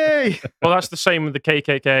 Yay! Well, that's the same with the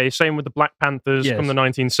KKK, same with the Black Panthers from the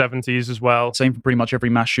 1970s as well. Same for pretty much every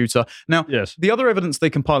mass shooter. Now, yes. The other evidence they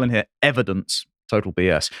compile in here, total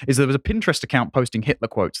BS, is there was a Pinterest account posting Hitler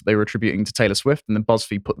quotes that they were attributing to Taylor Swift, and then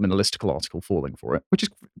BuzzFeed put them in a listicle article falling for it, which is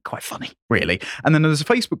quite funny, really. And then there's a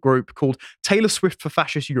Facebook group called Taylor Swift for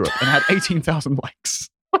Fascist Europe and had 18,000 likes.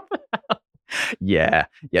 Yeah.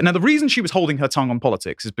 Now, the reason she was holding her tongue on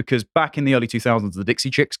politics is because back in the early 2000s, the Dixie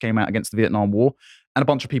Chicks came out against the Vietnam War, and a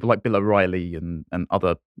bunch of people like Bill O'Reilly and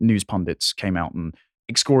other news pundits came out and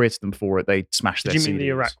excoriated them for it. They smashed their CDs. Did you mean the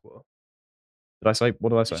Iraq War? What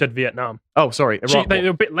did I say? You said Vietnam. Oh, sorry. Iraq They were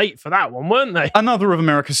a bit late for that one, weren't they? Another of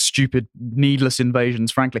America's stupid, needless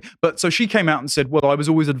invasions, frankly. But so she came out and said, well, I was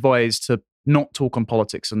always advised to not talk on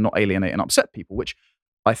politics and not alienate and upset people, which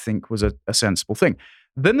I think was a sensible thing.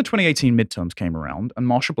 Then the 2018 midterms came around, and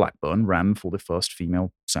Marsha Blackburn ran for the first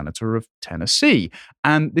female senator of Tennessee.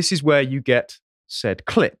 And this is where you get said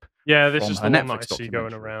clip. Yeah, this is the Netflix one I see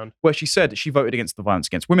going around. Where she said she voted against the Violence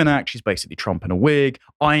Against Women Act. She's basically Trump in a wig.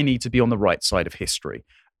 I need to be on the right side of history.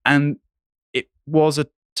 And it was a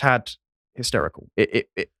tad hysterical.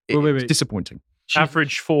 It's disappointing.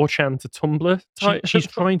 Average 4chan to Tumblr type. She's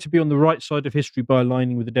trying to be on the right side of history by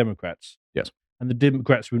aligning with the Democrats. Yes. And the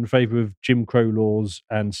Democrats were in favour of Jim Crow laws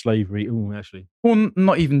and slavery. Oh, actually. Well,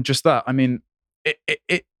 not even just that. I mean,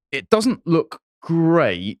 it doesn't look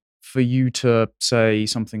great for you to say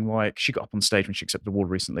something like, she got up on stage when she accepted the award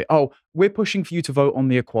recently, oh, we're pushing for you to vote on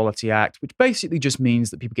the Equality Act, which basically just means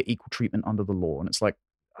that people get equal treatment under the law. And it's like,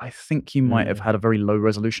 I think you might have had a very low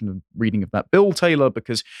resolution of reading of that bill, Taylor,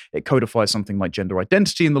 because it codifies something like gender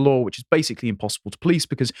identity in the law, which is basically impossible to police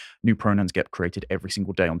because new pronouns get created every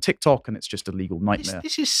single day on TikTok, and it's just a legal nightmare.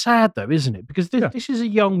 This is sad, though, isn't it? Because this is a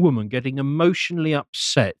young woman getting emotionally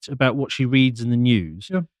upset about what she reads in the news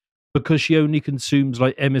because she only consumes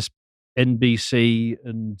like MSNBC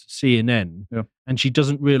and CNN, and she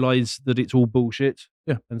doesn't realise that it's all bullshit.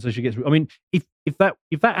 Yeah, and so she gets. I mean, if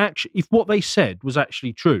what they said was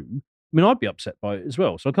actually true, I mean, I'd be upset by it as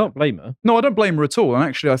well. So I can't blame her. No, I don't blame her at all. And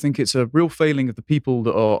actually, I think it's a real failing of the people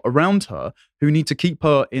that are around her who need to keep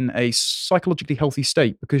her in a psychologically healthy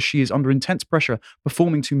state, because she is under intense pressure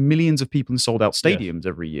performing to millions of people in sold-out stadiums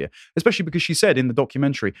every year. Especially because she said in the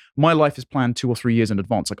documentary, my life is planned 2 or 3 years in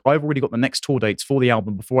advance. Like, I've already got the next tour dates for the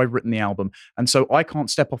album before I've written the album. And so I can't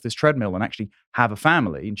step off this treadmill and actually have a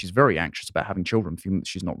family. And she's very anxious about having children, feeling that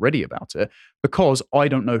she's not ready about it, because I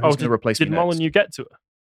don't know who's going to replace me next. Did Molyneux get to her?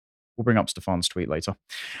 We'll bring up Stefan's tweet later.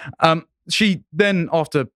 She then,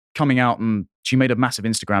 after coming out, and she made a massive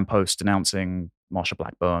Instagram post announcing Marsha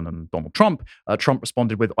Blackburn and Donald Trump. Trump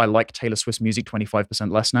responded with, I like Taylor Swift's music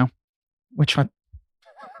 25% less now, which I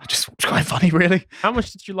just thought was quite funny, really. How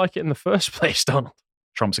much did you like it in the first place, Donald?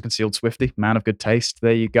 Trump's a concealed Swiftie, man of good taste.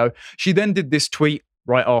 There you go. She then did this tweet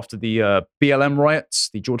right after the BLM riots,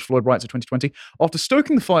 the George Floyd riots of 2020. After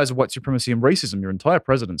stoking the fires of white supremacy and racism your entire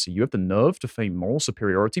presidency, you have the nerve to feign moral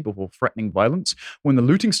superiority before threatening violence. When the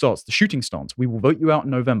looting starts, the shooting starts. We will vote you out in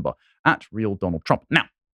November. At real Donald Trump. Now,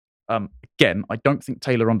 again, I don't think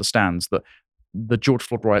Taylor understands that the George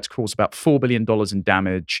Floyd riots caused about $4 billion in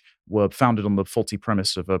damage, were founded on the faulty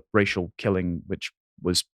premise of a racial killing, which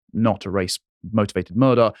was not a race motivated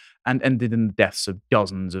murder and ended in the deaths of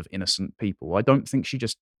dozens of innocent people. I don't think she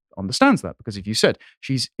just understands that because, if you said,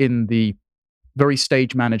 she's in the very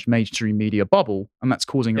stage-managed mainstream media bubble, and that's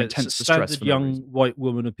causing her intense distress. For young white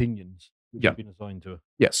woman opinions which have been assigned to her.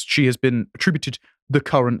 Yes, she has been attributed the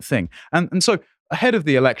current thing. And so ahead of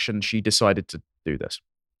the election, she decided to do this.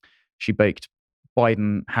 She baked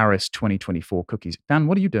Biden-Harris 2024 cookies. Dan,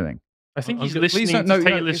 what are you doing? I think he's listening to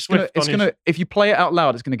Taylor Swift. If you play it out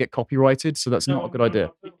loud, it's going to get copyrighted, so that's not a good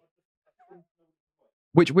idea.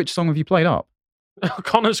 Which song have you played up?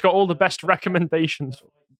 Connor's got all the best recommendations.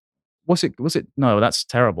 Was it? No, that's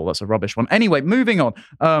terrible. That's a rubbish one. Anyway, moving on.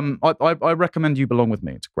 I recommend You Belong With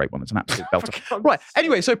Me. It's a great one. It's an absolute belter. Right.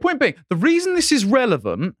 Anyway, so point being, the reason this is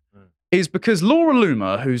relevant is because Laura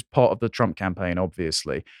Loomer, who's part of the Trump campaign,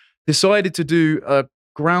 obviously, decided to do a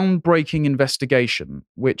groundbreaking investigation,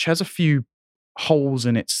 which has a few holes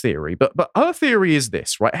in its theory. But her theory is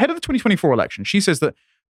this, right? Ahead of the 2024 election, she says that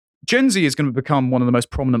Gen Z is going to become one of the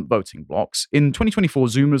most prominent voting blocs. In 2024,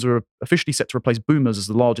 Zoomers are officially set to replace Boomers as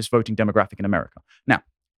the largest voting demographic in America. Now,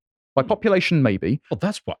 by population, maybe. Well,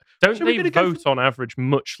 that's what. Don't they vote on average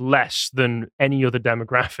much less than any other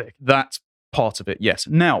demographic? That's part of it, yes.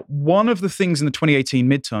 Now, one of the things in the 2018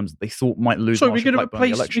 midterms that they thought might lose. So we're going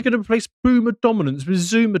to replace Boomer dominance with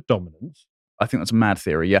Zoomer dominance. I think that's a mad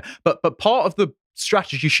theory, yeah. But part of the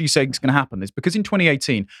strategy she's saying is going to happen is because in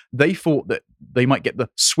 2018 they thought that they might get the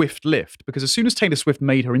Swift lift, because as soon as Taylor Swift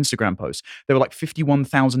made her Instagram post, there were like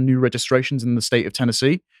 51,000 new registrations in the state of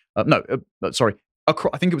Tennessee. I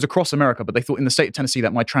think it was across America, but they thought in the state of Tennessee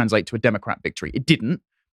that might translate to a Democrat victory. It didn't,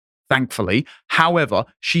 thankfully. However,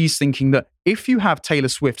 she's thinking that if you have Taylor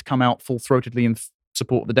Swift come out full-throatedly in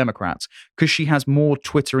support of the Democrats, because she has more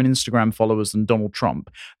Twitter and Instagram followers than Donald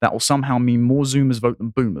Trump, that will somehow mean more Zoomers vote than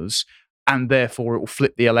Boomers, and therefore it will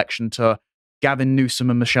flip the election to Gavin Newsom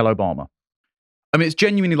and Michelle Obama. I mean, it's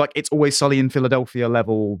genuinely like It's Always Sunny in Philadelphia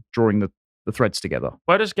level drawing the threads together.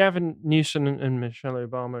 Where does Gavin Newsom and Michelle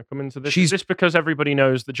Obama come into this? Is this because everybody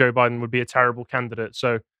knows that Joe Biden would be a terrible candidate,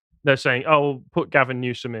 so they're saying, oh, put Gavin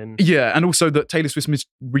Newsom in? Yeah, and also that Taylor Swift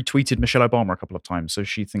retweeted Michelle Obama a couple of times, so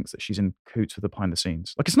she thinks that she's in cahoots with the behind the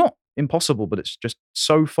scenes. Like, it's not impossible, but it's just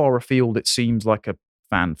so far afield, it seems like a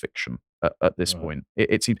fan fiction at this point.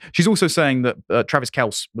 It seems. She's also saying that Travis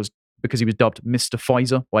Kelce was, because he was dubbed Mr.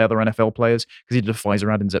 Pfizer by other NFL players, because he did a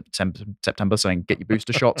Pfizer ad in September saying, get your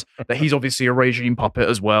booster shots, that he's obviously a regime puppet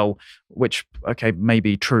as well, which, okay, may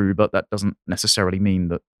be true, but that doesn't necessarily mean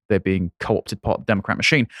that they're being co-opted part of the Democrat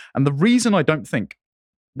machine. And the reason I don't think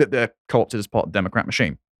that they're co-opted as part of the Democrat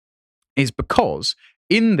machine is because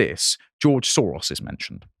in this, George Soros is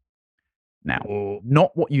mentioned. Now,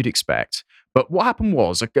 not what you'd expect, but what happened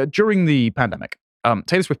was during the pandemic,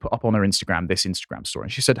 Taylor Swift put up on her Instagram this Instagram story.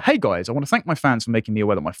 And she said, hey guys, I want to thank my fans for making me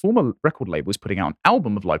aware that my former record label is putting out an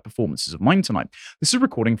album of live performances of mine tonight. This is a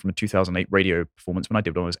recording from a 2008 radio performance when I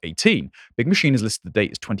did when I was 18. Big Machine has listed the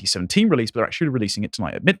date as 2017 release, but they're actually releasing it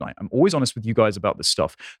tonight at midnight. I'm always honest with you guys about this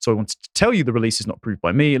stuff, so I wanted to tell you the release is not approved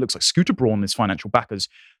by me. It looks like Scooter Braun and his financial backers,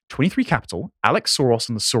 23 Capital, Alex Soros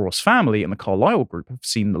and the Soros family and the Carlyle Group have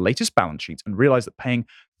seen the latest balance sheets and realized that paying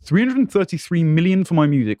 $333 million for my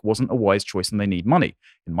music wasn't a wise choice and they need money.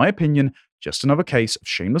 In my opinion, just another case of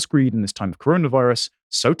shameless greed in this time of coronavirus,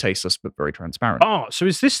 so tasteless but very transparent. Oh, so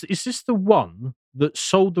is this the one that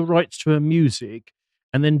sold the rights to her music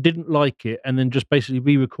and then didn't like it and then just basically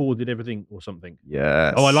re-recorded everything or something?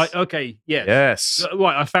 Yes. Oh, okay, yes. Yes.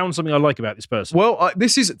 Right, I found something I like about this person. Well,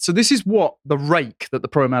 this is what the rake that the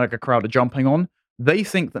pro-America crowd are jumping on. They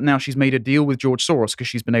think that now she's made a deal with George Soros because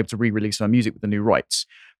she's been able to re-release her music with the new rights.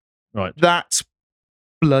 Right. That's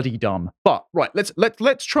bloody dumb. But right,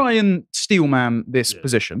 let's try and steelman this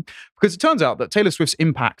position, because it turns out that Taylor Swift's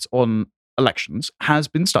impact on elections has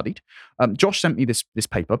been studied. Josh sent me this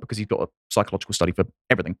paper because he's got a psychological study for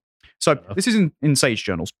everything. So this is in Sage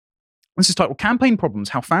Journals. This is titled Campaign Problems,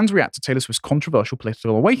 How Fans React to Taylor Swift's Controversial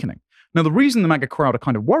Political Awakening. Now, the reason the MAGA crowd are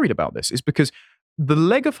kind of worried about this is because the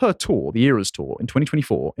leg of her tour, the Eras Tour in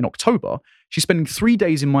 2024, in October, she's spending 3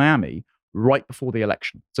 days in Miami right before the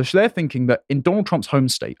election. So they're thinking that in Donald Trump's home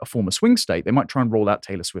state, a former swing state, they might try and roll out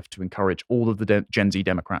Taylor Swift to encourage all of the Gen Z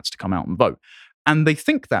Democrats to come out and vote. And they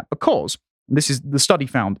think that because, this is the study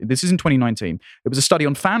found, this is in 2019, it was a study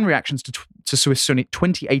on fan reactions to Swift's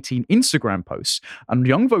 2018 Instagram posts, and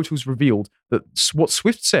young voters revealed that what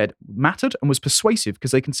Swift said mattered and was persuasive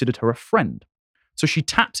because they considered her a friend. So she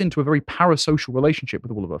taps into a very parasocial relationship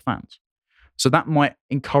with all of her fans. So that might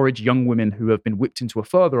encourage young women who have been whipped into a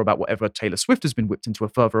further about whatever Taylor Swift has been whipped into a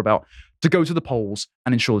further about to go to the polls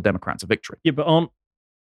and ensure the Democrats a victory. Yeah, but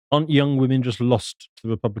aren't young women just lost to the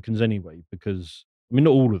Republicans anyway? Because I mean,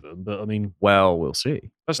 not all of them, but I mean, Well, we'll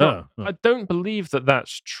see. That's not. I don't believe that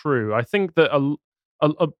that's true. I think that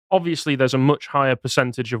obviously there's a much higher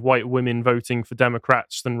percentage of white women voting for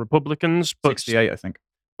Democrats than Republicans, but 68, I think.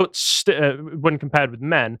 But when compared with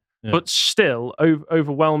men, but still,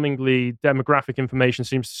 overwhelmingly, demographic information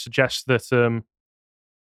seems to suggest that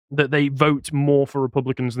that they vote more for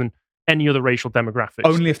Republicans than any other racial demographics.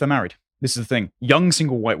 Only if they're married. This is the thing. Young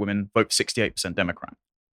single white women vote 68% Democrat.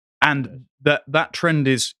 And that trend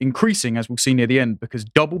is increasing, as we'll see near the end, because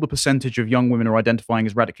double the percentage of young women are identifying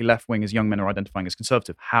as radically left-wing as young men are identifying as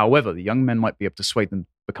conservative. However, the young men might be able to sway them to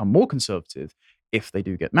become more conservative if they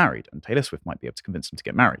do get married, and Taylor Swift might be able to convince them to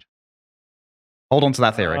get married. Hold on to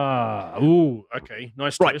that theory. Okay.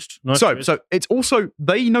 Nice twist. Nice twist. So it's also,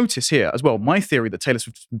 they notice here as well, my theory that Taylor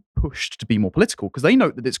Swift has been pushed to be more political, because they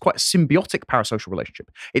note that it's quite a symbiotic parasocial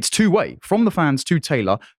relationship. It's two-way, from the fans to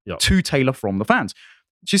Taylor from the fans.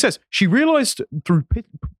 She says she realized through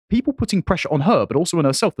people putting pressure on her, but also on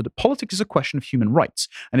herself, that politics is a question of human rights,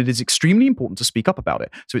 and it is extremely important to speak up about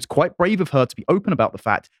it. So it's quite brave of her to be open about the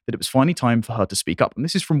fact that it was finally time for her to speak up. And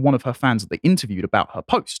this is from one of her fans that they interviewed about her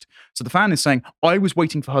post. So the fan is saying, I was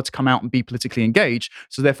waiting for her to come out and be politically engaged,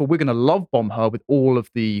 so therefore we're going to love bomb her with all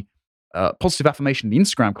of the positive affirmation in the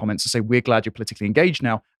Instagram comments to say, we're glad you're politically engaged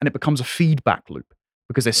now. And it becomes a feedback loop,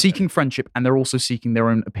 because they're seeking friendship and they're also seeking their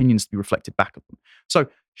own opinions to be reflected back at them. So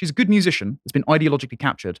she's a good musician that's been ideologically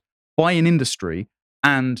captured by an industry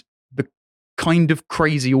and the kind of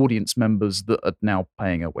crazy audience members that are now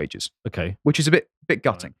paying her wages. Okay. Which is a bit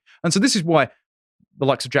gutting. And so this is why the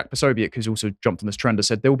likes of Jack Posobiec, who's also jumped on this trend, has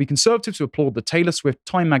said there will be conservatives who applaud the Taylor Swift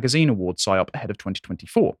Time Magazine Award psyop ahead of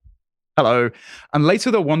 2024. Hello. And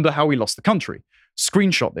later they'll wonder how we lost the country.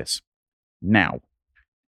 Screenshot this. Now.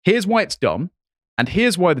 Here's why it's dumb. And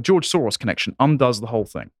here's why the George Soros connection undoes the whole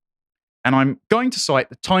thing. And I'm going to cite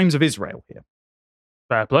the Times of Israel here.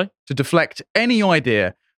 Fair play. To deflect any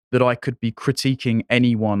idea that I could be critiquing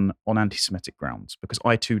anyone on anti-Semitic grounds, because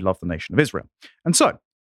I too love the nation of Israel. And so,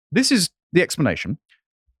 this is the explanation.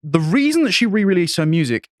 The reason that she re-released her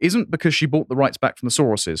music isn't because she bought the rights back from the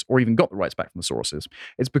Soroses, or even got the rights back from the Soroses.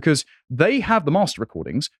 It's because they have the master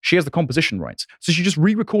recordings, she has the composition rights. So she just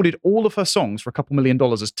re-recorded all of her songs for $2 million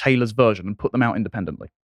as Taylor's version and put them out independently.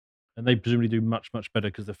 And they presumably do much, much better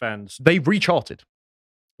because the fans... They've recharted.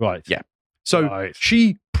 Right. Yeah. So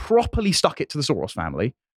she properly stuck it to the Soros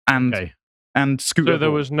family and Scooter. So there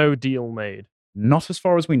was no deal made? Not as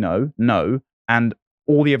far as we know, no. And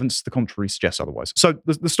all the evidence to the contrary suggests otherwise. So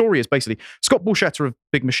the story is basically Scott Borchetta of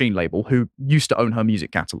Big Machine label, who used to own her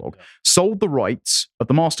music catalog, sold the rights of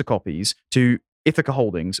the master copies to Ithaca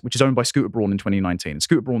Holdings, which is owned by Scooter Braun in 2019. And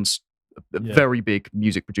Scooter Braun's a very big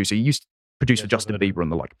music producer. He used to produce for Justin Bieber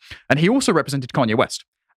and the like. And he also represented Kanye West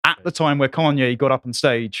at the time where Kanye got up on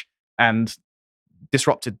stage and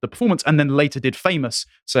disrupted the performance, and then later did Famous,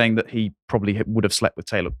 saying that he probably would have slept with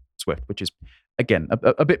Taylor Swift, which is, again,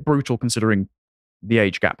 a bit brutal considering the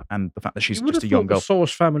age gap and the fact that she's just a young girl. The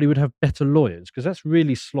Soros family would have better lawyers, because that's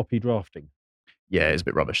really sloppy drafting. Yeah, it's a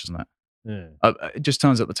bit rubbish, isn't it? Yeah. It just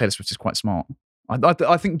turns out that Taylor Swift is quite smart.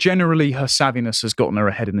 I think generally her savviness has gotten her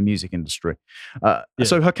ahead in the music industry.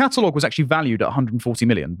 So her catalogue was actually valued at 140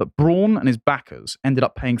 million, but Braun and his backers ended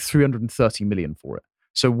up paying 330 million for it.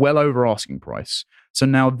 So well over asking price. So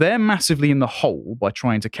now they're massively in the hole by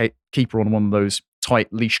trying to keep her on one of those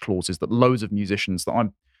tight leash clauses that loads of musicians that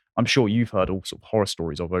I'm sure you've heard all sort of horror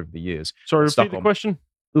stories of over the years. Sorry, repeat the question?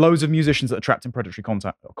 Loads of musicians that are trapped in predatory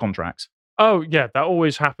contracts. Oh, yeah, that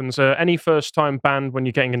always happens. Any first-time band, when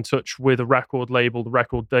you're getting in touch with a record label, the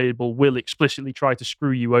record label will explicitly try to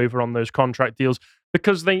screw you over on those contract deals,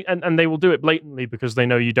 because they will do it blatantly because they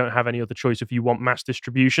know you don't have any other choice if you want mass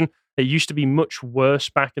distribution. It used to be much worse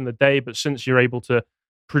back in the day, but since you're able to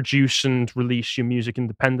produce and release your music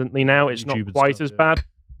independently now, it's not quite as bad.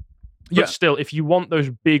 But still, if you want those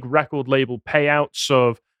big record label payouts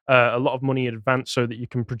of a lot of money in advance so that you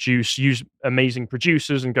can use amazing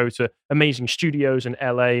producers and go to amazing studios in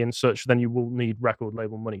LA and such, then you will need record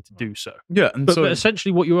label money to do so. Yeah, but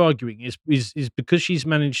essentially what you're arguing is because she's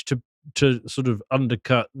managed to sort of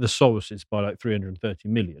undercut the Soroses by like 330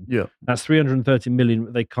 million. Yeah. That's 330 million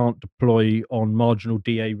that they can't deploy on marginal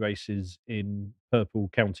DA races in purple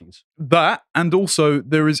counties. That, and also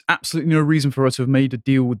there is absolutely no reason for her to have made a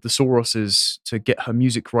deal with the Soroses to get her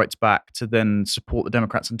music rights back to then support the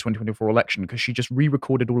Democrats in the 2024 election, because she just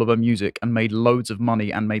re-recorded all of her music and made loads of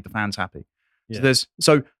money and made the fans happy. Yeah.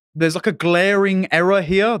 So there's like a glaring error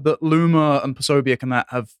here that Luma and Posobiec and that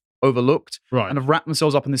have overlooked and have wrapped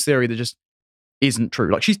themselves up in this theory that just isn't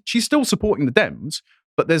true. Like she's still supporting the Dems,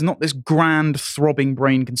 but there's not this grand, throbbing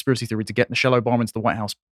brain conspiracy theory to get Michelle Obama into the White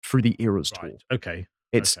House through the Eras tour. Right. Okay.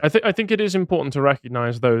 It's I think it is important to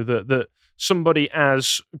recognize, though, that somebody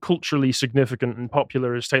as culturally significant and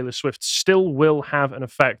popular as Taylor Swift still will have an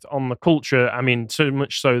effect on the culture. I mean, so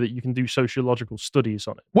much so that you can do sociological studies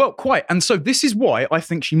on it. well, quite. And so this is why I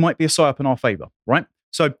think she might be a psyop in our favor, right?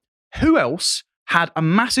 So who else had a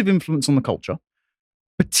massive influence on the culture,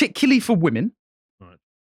 particularly for women? Right.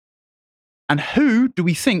 And who do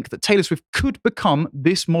we think that Taylor Swift could become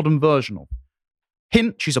this modern version of?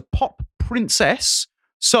 Hint, she's a pop princess.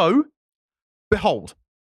 So, behold.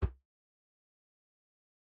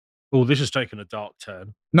 Oh, this has taken a dark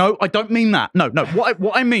turn. No, I don't mean that. No.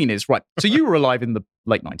 What I mean is, right, so you were alive in the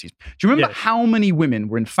late 90s. Do you remember Yes. how many women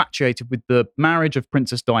were infatuated with the marriage of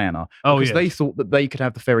Princess Diana because yes. they thought that they could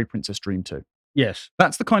have the fairy princess dream too? Yes.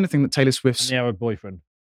 That's the kind of thing that Taylor And Swift's... the Arab boyfriend.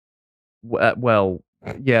 well,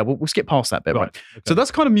 yeah, we'll skip past that bit, right? Okay. So that's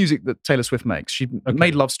the kind of music that Taylor Swift makes. She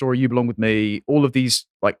made Love Story, You Belong With Me, all of these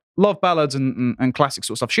like love ballads and classic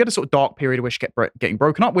sort of stuff. She had a sort of dark period where she kept getting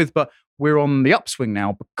broken up with, but we're on the upswing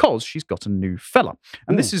now because she's got a new fella.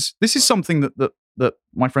 And this is something that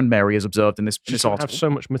my friend Mary has observed in this She's article. have so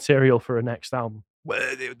much material for her next album.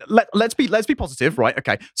 Let's be positive, right?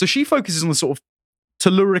 Okay, so she focuses on the sort of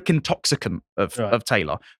telluric intoxicant of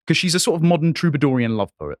Taylor, because she's a sort of modern troubadourian love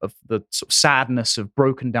poet of the sort of sadness of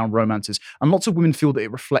broken down romances, and lots of women feel that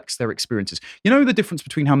it reflects their experiences. You know the difference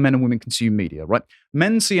between how men and women consume media, right?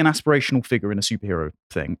 Men see an aspirational figure in a superhero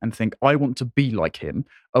thing and think, I want to be like him,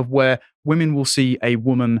 of where women will see a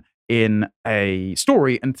woman in a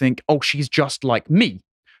story and think, oh, she's just like me.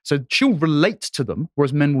 So she'll relate to them,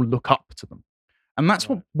 whereas men will look up to them. And that's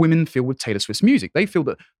what women feel with Taylor Swift's music. They feel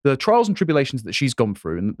that the trials and tribulations that she's gone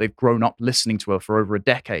through and that they've grown up listening to her for over a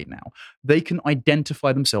decade now, they can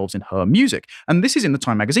identify themselves in her music. And this is in the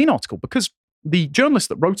Time magazine article because the journalist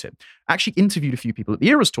that wrote it actually interviewed a few people at the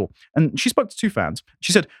Eras tour. And she spoke to two fans.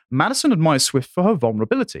 She said, Madison admires Swift for her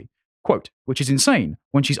vulnerability. Quote, which is insane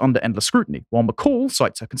when she's under endless scrutiny, while McCall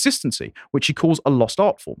cites her consistency, which she calls a lost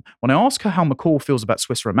art form. When I ask her how McCall feels about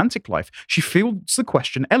Swift's romantic life, she fields the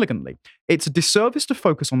question elegantly. It's a disservice to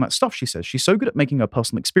focus on that stuff, she says. She's so good at making her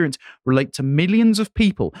personal experience relate to millions of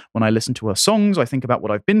people. When I listen to her songs, I think about what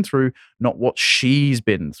I've been through, not what she's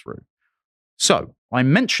been through. So I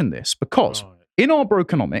mention this because in our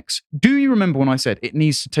brokenomics, do you remember when I said it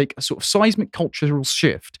needs to take a sort of seismic cultural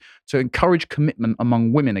shift to encourage commitment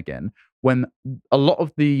among women again, when a lot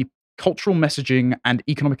of the cultural messaging and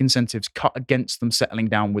economic incentives cut against them settling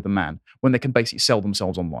down with a man, when they can basically sell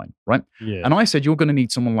themselves online, right? Yeah. And I said, you're going to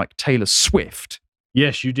need someone like Taylor Swift,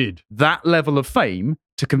 Yes, you did. that level of fame,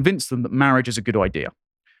 to convince them that marriage is a good idea.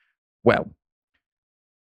 Well,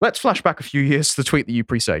 let's flash back a few years to the tweet that you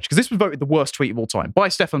presaged, because this was voted the worst tweet of all time by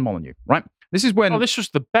Stefan Molyneux, right? This is when... Oh, this was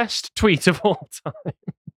the best tweet of all time.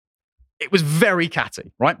 It was very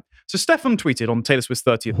catty, right? So Stefan tweeted on Taylor Swift's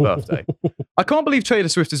 30th birthday, I can't believe Taylor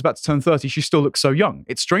Swift is about to turn 30. She still looks so young.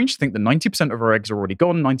 It's strange to think that 90% of her eggs are already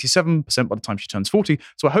gone, 97% by the time she turns 40.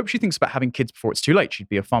 So I hope she thinks about having kids before it's too late. She'd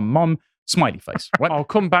be a fun mum. Smiley face, right? I'll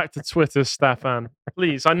come back to Twitter, Stefan.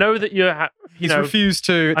 Please. I know that you're... He's refused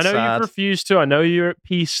to. It's I know sad. you've refused to. I know you're at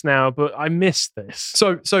peace now, but I miss this.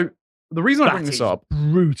 So the reason I bring this up...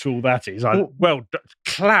 Brutal, that is.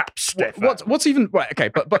 Clap, Stefan. What's even... Right, okay,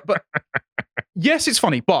 but yes, it's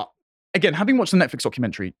funny, but again, having watched the Netflix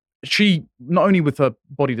documentary, she, not only with her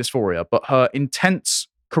body dysphoria, but her intense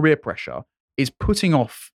career pressure is putting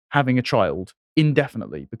off having a child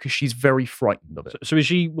indefinitely because she's very frightened of it. So is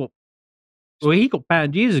she, what? Well, he got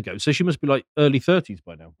banned years ago, so she must be like early 30s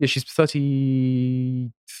by now. Yeah, she's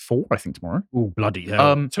 34, I think, tomorrow. Oh, bloody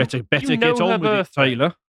hell. Better you know get her on with it, birthday?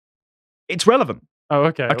 Taylor. It's relevant. Oh,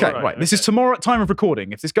 okay. Okay, all right. This is tomorrow at time of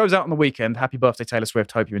recording. If this goes out on the weekend, happy birthday, Taylor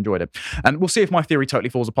Swift. Hope you enjoyed it. And we'll see if my theory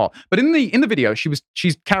totally falls apart. But in the video, she's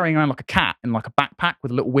carrying around like a cat in like a backpack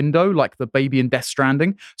with a little window, like the baby in Death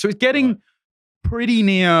Stranding. So it's getting pretty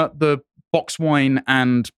near the box wine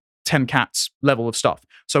and 10 cats level of stuff.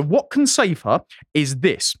 So what can save her is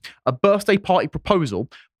this, a birthday party proposal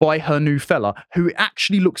by her new fella, who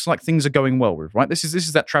actually looks like things are going well with, right? This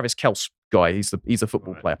is that Travis Kelce guy. He's a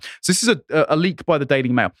football player. So this is a leak by the Daily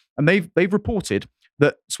Mail. And they've reported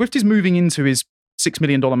that Swift is moving into his $6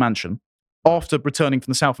 million mansion after returning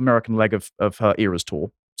from the South American leg of her Eras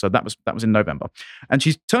tour. So that was in November. And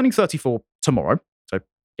she's turning 34 tomorrow. So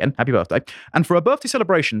again, happy birthday. And for her birthday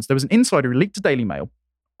celebrations, there was an insider who leaked to Daily Mail.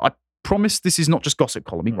 I promise this is not just gossip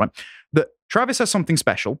columning, right? That Travis has something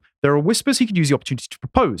special. There are whispers he could use the opportunity to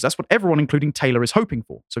propose. That's what everyone, including Taylor, is hoping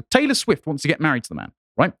for. So Taylor Swift wants to get married to the man,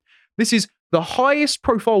 right? This is the highest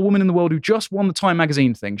profile woman in the world who just won the Time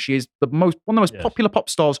magazine thing. She is one of the most popular pop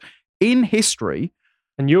stars in history.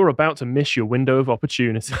 And you're about to miss your window of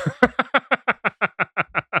opportunity.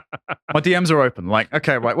 My DMs are open. Like,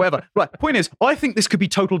 okay, right, whatever. Right. Point is, I think this could be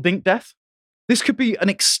total dink death. This could be an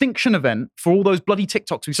extinction event for all those bloody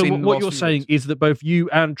TikToks we've seen. So in the what last you're few saying years. is that both you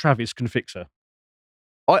and Travis can fix her.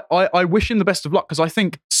 I wish him the best of luck because I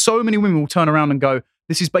think so many women will turn around and go,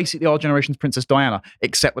 "This is basically our generation's Princess Diana,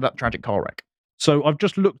 except with that tragic car wreck." So I've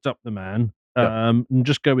just looked up the man, and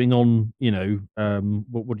just going on,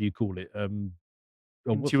 what do you call it?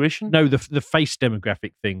 Intuition? No, the face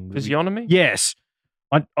demographic thing. Physiognomy? Yes,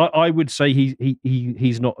 I would say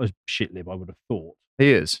he's not a shit lib. I would have thought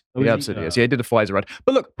He is. Oh, He is he? absolutely is. Yeah, he did a Pfizer ad.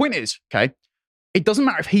 But look, point is, okay, it doesn't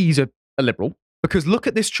matter if he's a liberal because look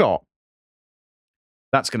at this chart.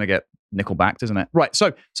 That's going to get nickel-backed, isn't it? Right.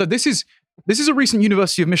 So this is a recent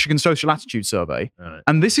University of Michigan social attitude survey,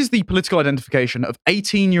 and this is the political identification of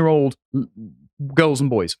 18-year-old girls and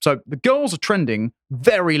boys. So the girls are trending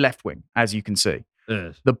very left-wing, as you can see.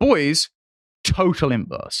 Yes. The boys, total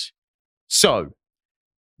inverse. So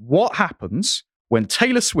what happens when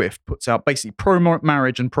Taylor Swift puts out basically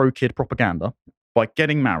pro-marriage and pro-kid propaganda by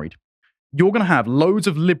getting married? You're going to have loads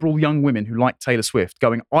of liberal young women who like Taylor Swift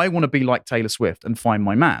going, I want to be like Taylor Swift and find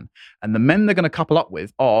my man. And the men they're going to couple up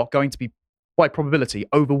with are going to be, by probability,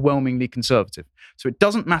 overwhelmingly conservative. So it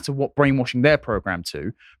doesn't matter what brainwashing they're programmed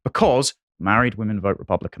to because married women vote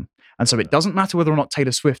Republican. And so it doesn't matter whether or not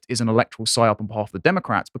Taylor Swift is an electoral psyop on behalf of the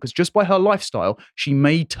Democrats because just by her lifestyle, she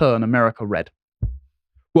may turn America red.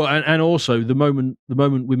 Well, and also the moment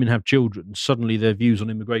women have children, suddenly their views on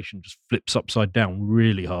immigration just flips upside down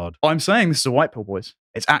really hard. I'm saying this is a white pill, boys.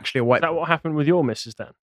 It's actually a white Is that pill. what happened with your missus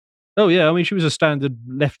then? Oh yeah, I mean she was a standard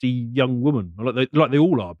lefty young woman, like they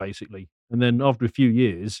all are basically. And then after a few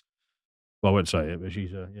years, well, I won't say it, but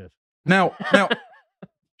she's yes. Now,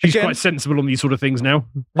 She's again, quite sensible on these sort of things now.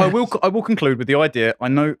 I will conclude with the idea. I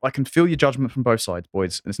know I can feel your judgment from both sides,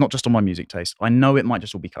 boys. And it's not just on my music taste. I know it might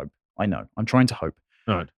just all be cope. I know. I'm trying to hope.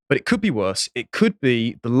 Right. But it could be worse. It could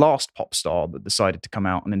be the last pop star that decided to come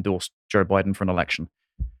out and endorse Joe Biden for an election.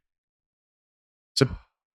 So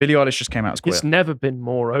Billie Eilish just came out as queer. It's never been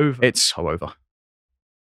more over. It's so over.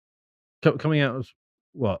 Coming out as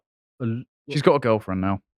what? She's got a girlfriend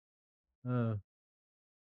now.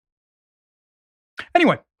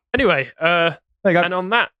 Anyway, there you go. And on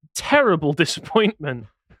that terrible disappointment,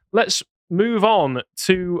 let's move on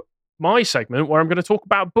to my segment where I'm going to talk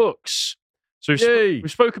about books. So we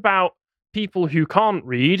spoke about people who can't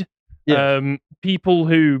read, people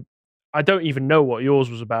who I don't even know what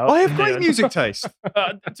yours was about. I have great music taste.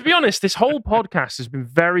 To be honest, this whole podcast has been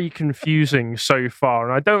very confusing so far,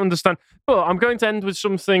 and I don't understand. But I'm going to end with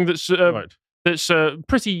something that's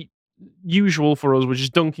pretty usual for us, which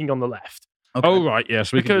is dunking on the left. Okay. Oh right,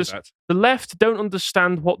 yes, we because can do that. The left don't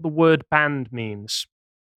understand what the word band means.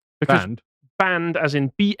 Because band as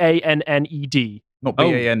in BANNED. Not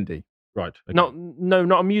BAND. Right. Okay.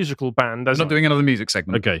 Not a musical band. I'm not doing another music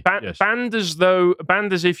segment. Okay. Band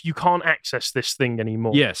as if you can't access this thing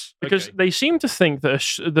anymore. Yes. Because they seem to think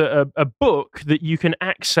that a book that you can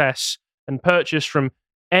access and purchase from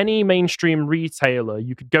any mainstream retailer,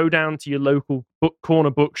 you could go down to your local corner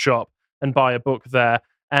bookshop and buy a book there.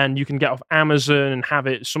 And you can get off Amazon and have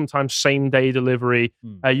it sometimes same-day delivery.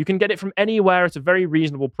 You can get it from anywhere at a very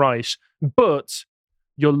reasonable price. But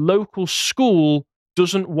your local school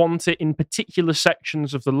doesn't want it in particular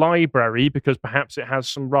sections of the library because perhaps it has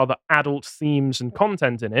some rather adult themes and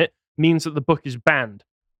content in it, means that the book is banned.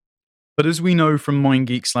 But as we know from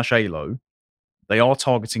MindGeek/ALO, they are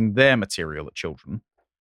targeting their material at children.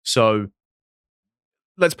 So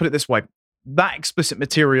let's put it this way. That explicit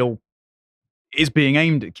material is being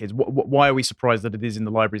aimed at kids. Why are we surprised that it is in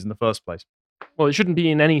the libraries in the first place? Well, it shouldn't be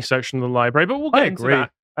in any section of the library, but we'll get into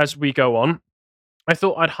that as we go on. I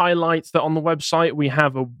thought I'd highlight that on the website we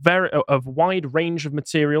have a wide range of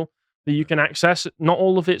material that you can access. Not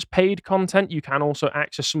all of it's paid content. You can also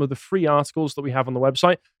access some of the free articles that we have on the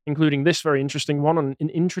website, including this very interesting one on an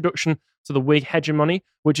introduction to the Whig hegemony,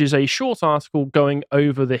 which is a short article going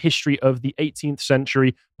over the history of the 18th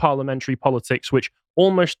century parliamentary politics, which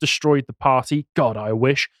almost destroyed the party, God, I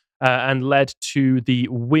wish, and led to the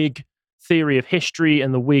Whig theory of history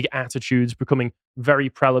and the Whig attitudes becoming very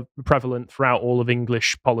prevalent throughout all of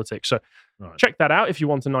English politics. So check that out if you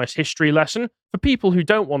want a nice history lesson. For people who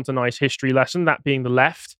don't want a nice history lesson, that being the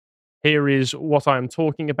left, here is what I'm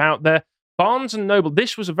talking about there. Barnes & Noble,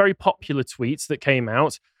 this was a very popular tweet that came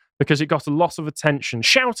out because it got a lot of attention.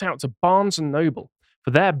 Shout out to Barnes & Noble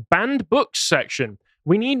for their banned books section.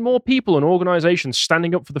 We need more people and organizations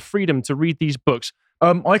standing up for the freedom to read these books.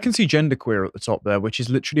 I can see genderqueer at the top there, which is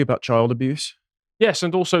literally about child abuse. Yes,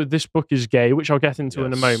 and also This Book is Gay, which I'll get into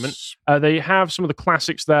in a moment. They have some of the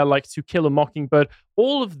classics there, like To Kill a Mockingbird.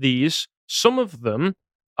 All of these, some of them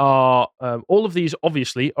are, all of these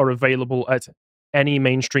obviously are available at any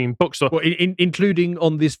mainstream bookstore. Well, including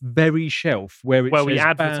on this very shelf where we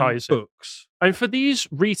advertise books. And for these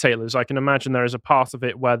retailers, I can imagine there is a part of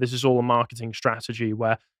it where this is all a marketing strategy,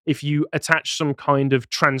 where if you attach some kind of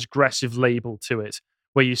transgressive label to it,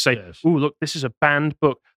 where you say, oh, look, this is a banned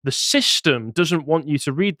book. The system doesn't want you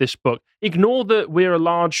to read this book. Ignore that we're a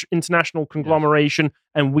large international conglomeration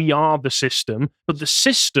and we are the system. But the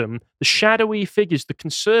system, the shadowy figures, the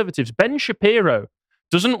conservatives, Ben Shapiro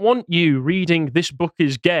doesn't want you reading This Book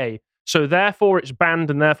is Gay. So therefore it's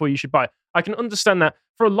banned and therefore you should buy it. I can understand that.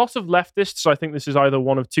 For a lot of leftists, I think this is either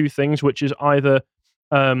one of two things, which is either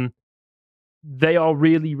they are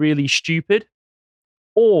really, really stupid,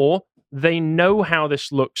 or they know how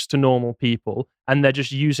this looks to normal people and they're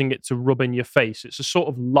just using it to rub in your face. It's a sort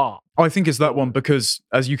of LARP. I think it's that one because,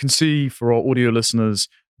 as you can see for our audio listeners,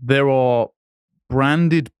 there are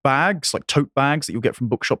branded bags, like tote bags that you'll get from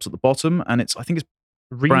bookshops at the bottom, and I think it's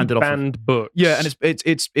branded off of books. Yeah, and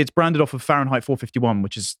it's branded off of Fahrenheit 451,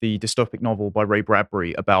 which is the dystopic novel by Ray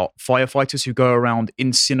Bradbury about firefighters who go around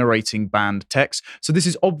incinerating banned texts. So this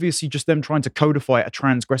is obviously just them trying to codify a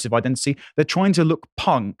transgressive identity. They're trying to look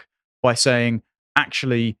punk by saying,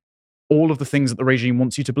 actually, all of the things that the regime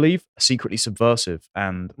wants you to believe are secretly subversive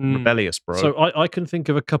and rebellious, bro. So I can think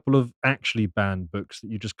of a couple of actually banned books that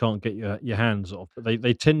you just can't get your hands off, but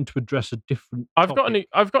they tend to address a different topic.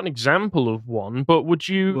 I've got an example of one, but would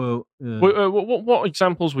you... what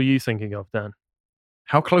examples were you thinking of, Dan?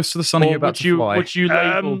 How close to the sun are you about to fly? Would you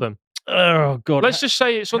label them? Oh, God. Let's just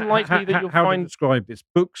say it's unlikely that you'll how find... to describe this?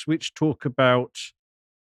 Books which talk about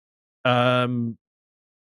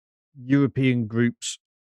European groups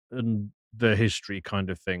and their history kind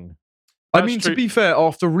of thing. I mean, to be fair,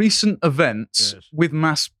 after recent events with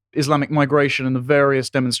mass Islamic migration and the various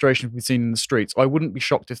demonstrations we've seen in the streets, I wouldn't be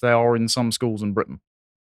shocked if they are in some schools in Britain,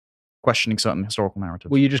 questioning certain historical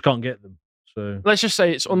narratives. Well, you just can't get them. So let's just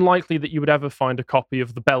say it's unlikely that you would ever find a copy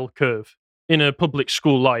of The Bell Curve in a public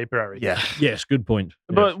school library. Yeah. Yes, good point.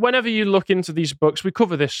 But whenever you look into these books, we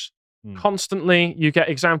cover this constantly. You get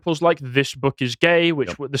examples like This Book is Gay,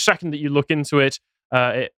 which the second that you look into it,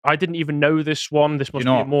 I didn't even know this one. This must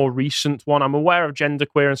be a more recent one. I'm aware of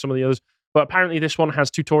genderqueer and some of the others, but apparently this one has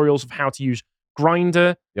tutorials of how to use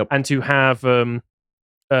Grindr and to have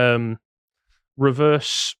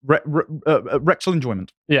reverse rectal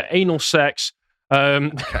enjoyment. Yeah, anal sex.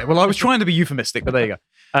 Okay, well, I was trying to be euphemistic, but there you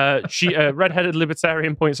go. Redheaded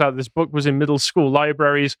Libertarian points out this book was in middle school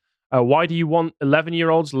libraries. Why do you want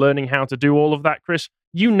 11-year-olds learning how to do all of that, Chris?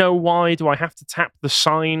 You know why. Do I have to tap the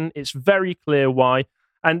sign? It's very clear why.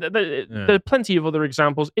 And there are plenty of other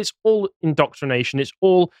examples. It's all indoctrination. It's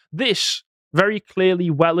all this very clearly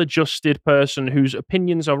well-adjusted person whose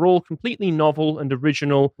opinions are all completely novel and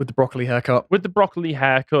original. With the broccoli haircut. With the broccoli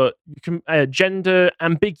haircut. You can, gender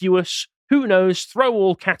ambiguous. Who knows? Throw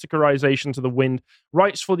all categorization to the wind.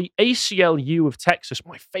 Writes for the ACLU of Texas,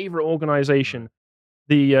 my favorite organization.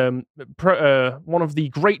 The one of the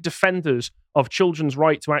great defenders of children's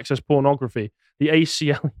right to access pornography, the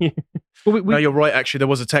ACLU. No, you're right. Actually, there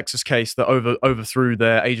was a Texas case that overthrew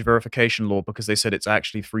their age verification law because they said it's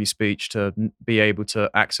actually free speech to be able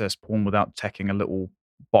to access porn without checking a little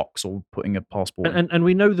box or putting a passport. And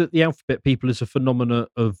we know that the alphabet people is a phenomena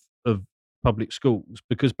of public schools,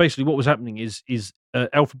 because basically what was happening is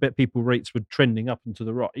alphabet people rates were trending up and to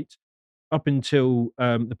the right up until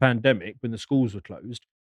the pandemic when the schools were closed,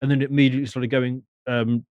 and then it immediately started going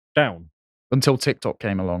down. Until TikTok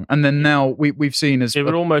came along. And then now we've seen as... It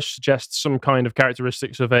would almost suggest some kind of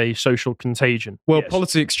characteristics of a social contagion. Well,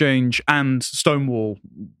 Policy Exchange and Stonewall,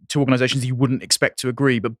 two organisations you wouldn't expect to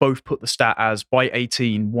agree, but both put the stat as by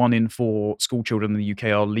 18, 1 in 4 school children in the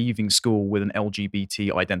UK are leaving school with an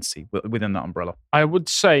LGBT identity within that umbrella. I would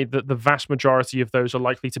say that the vast majority of those are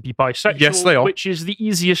likely to be bisexual. Yes, they are. Which is the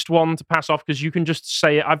easiest one to pass off because you can just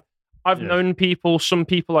say it. I've known people, some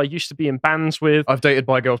people I used to be in bands with. I've dated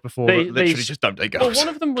bi girls before that literally just don't date girls. Well, one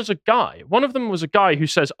of them was a guy. One of them was a guy who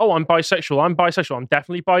says, oh, I'm bisexual, I'm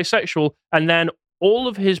definitely bisexual. And then all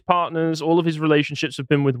of his partners, all of his relationships have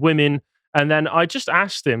been with women. And then I just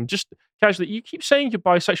asked him, just casually, you keep saying you're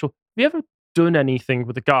bisexual. Have you ever done anything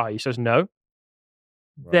with a guy? He says, no.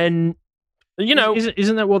 Right. Then, you know.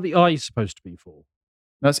 Isn't that what the eye is supposed to be for?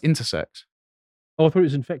 That's intersex. Oh, I thought it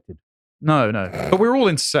was infected. No. But we're all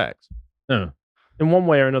intersex. No. In one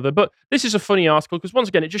way or another. But this is a funny article because once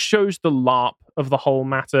again, it just shows the LARP of the whole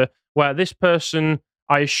matter where this person,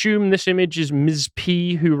 I assume this image is Ms.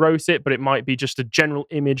 P who wrote it, but it might be just a general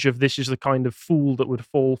image of this is the kind of fool that would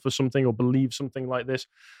fall for something or believe something like this,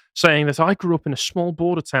 saying that I grew up in a small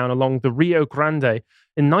border town along the Rio Grande.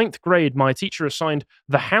 In 9th grade, my teacher assigned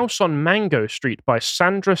The House on Mango Street by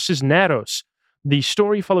Sandra Cisneros. The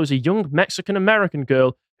story follows a young Mexican-American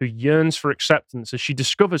girl who yearns for acceptance as she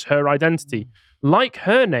discovers her identity. Like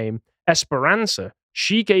her name, Esperanza,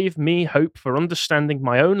 she gave me hope for understanding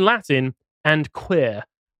my own Latin and queer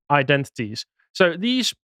identities. So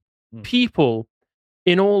these people,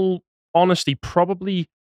 in all honesty, probably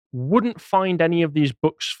wouldn't find any of these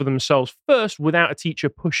books for themselves first without a teacher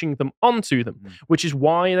pushing them onto them, which is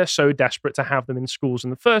why they're so desperate to have them in schools in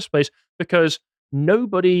the first place, because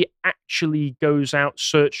nobody actually goes out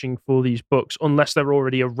searching for these books unless they're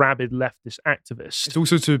already a rabid leftist activist. It's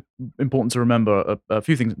also important to remember a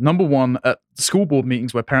few things. Number one, at school board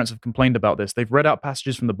meetings where parents have complained about this, they've read out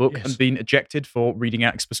passages from the book and been ejected for reading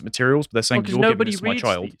out explicit materials, but they're saying, you're giving this to my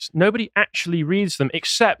child. Nobody actually reads them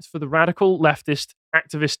except for the radical leftist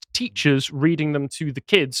activist teachers reading them to the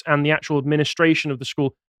kids, and the actual administration of the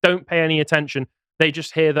school don't pay any attention. They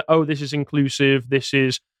just hear that, oh, this is inclusive, this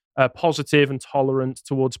is positive and tolerant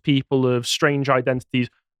towards people of strange identities.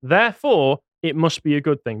 Therefore, it must be a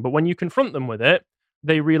good thing. But when you confront them with it,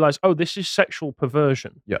 they realize, oh, this is sexual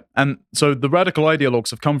perversion. Yeah. And so the radical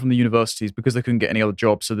ideologues have come from the universities because they couldn't get any other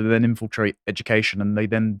jobs. So they then infiltrate education, and they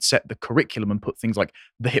then set the curriculum and put things like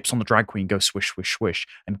the hips on the drag queen go swish, swish, swish,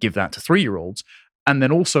 and give that to 3-year-olds. And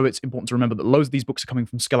then also it's important to remember that loads of these books are coming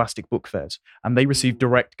from scholastic book fairs, and they receive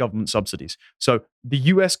direct government subsidies. So the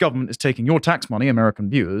US government is taking your tax money, American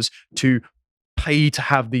viewers, to pay to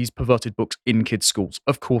have these perverted books in kids' schools.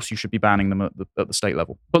 Of course, you should be banning them at the state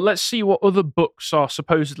level. But let's see what other books are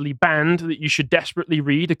supposedly banned that you should desperately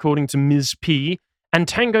read, according to Ms. P. And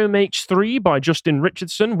Tango Makes 3 by Justin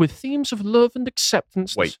Richardson, with themes of love and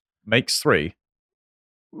acceptance. Wait, makes 3?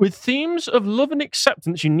 With themes of love and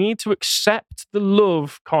acceptance, you need to accept the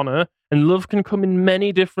love, Connor, and love can come in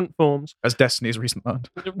many different forms. As Destiny's recent learned.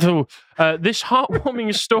 This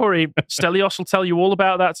heartwarming story, Stelios will tell you all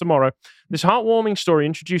about that tomorrow. This heartwarming story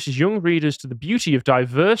introduces young readers to the beauty of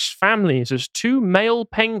diverse families as 2 male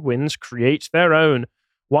penguins create their own.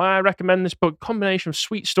 Why I recommend this book, combination of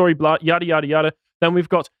sweet story, blah, yada, yada, yada. Then we've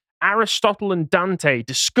got Aristotle and Dante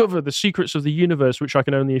discover the secrets of the universe, which I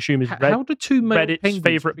can only assume is how do 2 male Reddit's penguins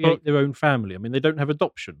favorite create book. their own family? I mean, they don't have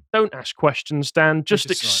adoption. Don't ask questions, Dan.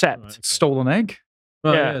 Just accept. Right, okay. Stolen egg?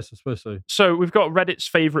 Well, Yeah. yes, I suppose so. So we've got Reddit's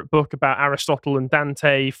favorite book about Aristotle and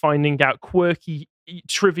Dante finding out quirky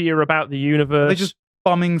trivia about the universe. Are they just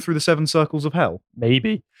bumming through the 7 circles of hell?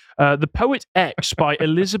 Maybe. The Poet X by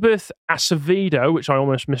Elizabeth Acevedo, which I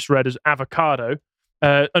almost misread as avocado.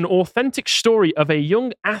 An authentic story of a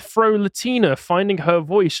young Afro-Latina finding her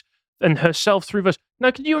voice and herself through verse. Now,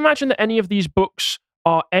 can you imagine that any of these books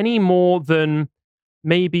are any more than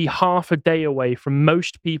maybe half a day away from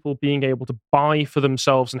most people being able to buy for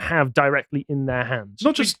themselves and have directly in their hands?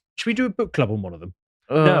 Not just. Should we do a book club on one of them?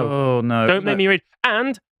 Oh, no. Don't make me read.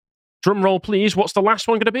 And, drum roll please, what's the last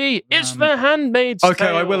one going to be? It's The Handmaid's Okay,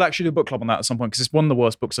 Tale. I will actually do a book club on that at some point because it's one of the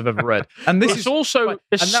worst books I've ever read. And this It's is also and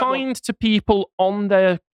that assigned to people on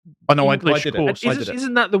their I know I English did course. it. I did it.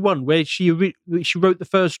 Isn't that the one where she wrote the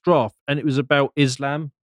first draft and it was about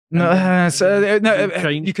Islam? No,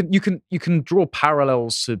 Change. you can draw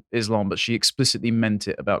parallels to Islam, but she explicitly meant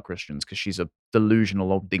it about Christians because she's a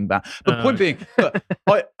delusional old dingbat. But the point being,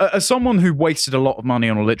 as someone who wasted a lot of money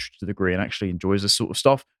on a literature degree and actually enjoys this sort of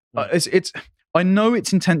stuff, I know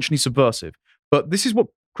it's intentionally subversive, but this is what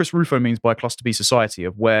Chris Rufo means by a cluster B society,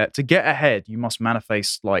 of where to get ahead, you must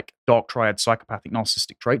manifest like dark triad, psychopathic,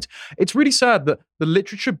 narcissistic traits. It's really sad that the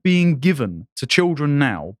literature being given to children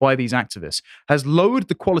now by these activists has lowered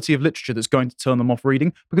the quality of literature that's going to turn them off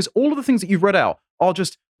reading, because all of the things that you've read out are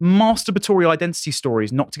just masturbatory identity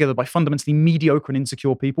stories knocked together by fundamentally mediocre and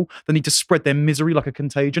insecure people that need to spread their misery like a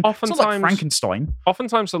contagion. It's not like Frankenstein.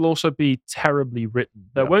 Oftentimes they'll also be terribly written.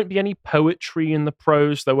 There won't be any poetry in the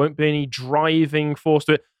prose. There won't be any driving force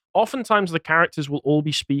to it. Oftentimes the characters will all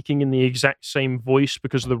be speaking in the exact same voice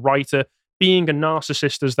because the writer, being a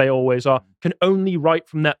narcissist as they always are, can only write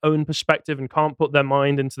from their own perspective and can't put their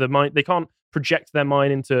mind into the mind. They can't project their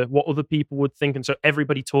mind into what other people would think, and so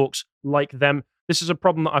everybody talks like them. This is a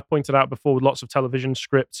problem that I've pointed out before with lots of television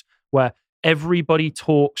scripts where everybody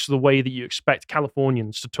talks the way that you expect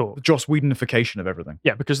Californians to talk. The Joss Whedonification of everything.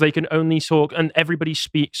 Yeah, because they can only talk, and everybody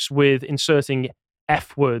speaks with inserting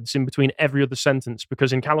F words in between every other sentence,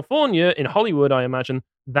 because in California, in Hollywood, I imagine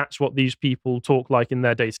that's what these people talk like in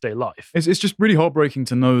their day-to-day life. It's just really heartbreaking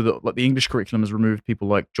to know that like the English curriculum has removed people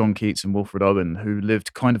like John Keats and Wilfred Owen, who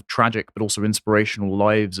lived kind of tragic but also inspirational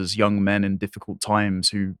lives as young men in difficult times,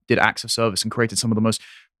 who did acts of service and created some of the most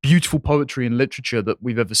beautiful poetry and literature that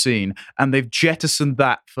we've ever seen. And they've jettisoned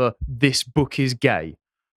that for "this book is gay."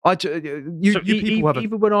 You people have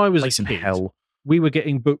even when I was place a in kid, hell. we were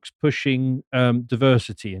getting books pushing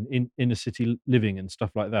diversity in inner city living and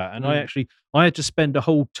stuff like that. And I had to spend a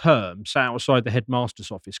whole term sat outside the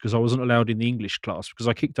headmaster's office because I wasn't allowed in the English class because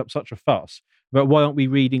I kicked up such a fuss about why aren't we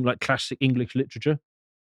reading like classic English literature,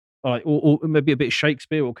 like or maybe a bit of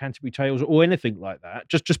Shakespeare or Canterbury Tales or anything like that.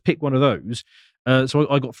 Just pick one of those. So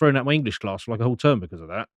I got thrown out my English class for like a whole term because of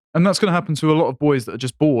that. And that's going to happen to a lot of boys that are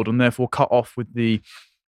just bored and therefore cut off with the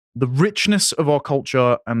richness of our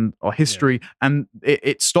culture and our history, and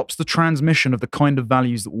it stops the transmission of the kind of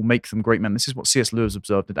values that will make them great men. This is what C.S. Lewis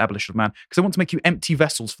observed in Abolition of Man, because they want to make you empty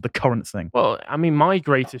vessels for the current thing. Well, I mean, my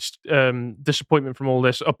greatest disappointment from all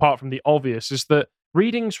this, apart from the obvious, is that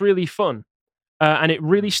reading's really fun, and it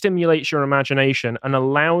really stimulates your imagination and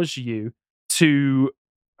allows you to,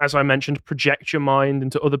 as I mentioned, project your mind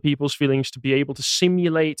into other people's feelings, to be able to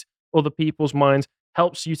simulate other people's minds.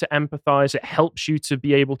 Helps you to empathize. It helps you to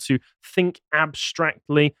be able to think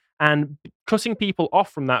abstractly, and cutting people off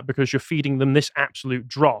from that because you're feeding them this absolute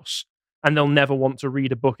dross and they'll never want to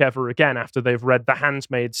read a book ever again after they've read The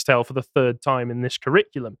Handmaid's Tale for the third time in this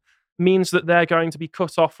curriculum means that they're going to be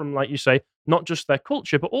cut off from, like you say, not just their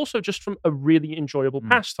culture, but also just from a really enjoyable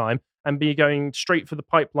pastime, and be going straight for the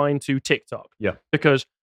pipeline to TikTok. Yeah. Because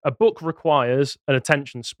a book requires an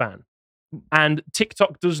attention span. And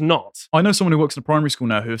TikTok does not. I know someone who works in a primary school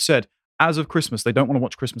now who have said, as of Christmas, they don't want to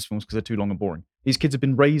watch Christmas films because they're too long and boring. These kids have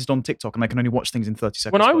been raised on TikTok and they can only watch things in 30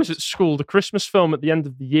 seconds. When I was at school, the Christmas film at the end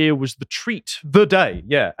of the year was the treat. The day,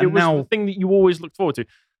 yeah. And it was the thing that you always looked forward to.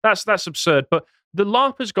 That's absurd. But the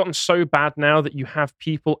LARP has gotten so bad now that you have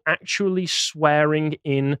people actually swearing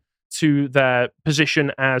in to their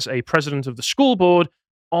position as a president of the school board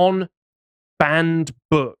on banned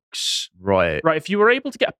books. Right. If you were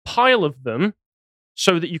able to get a pile of them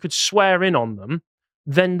so that you could swear in on them,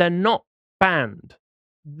 then they're not banned.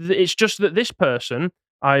 It's just that this person,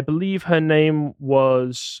 I believe her name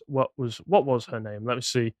was what was her name? Let me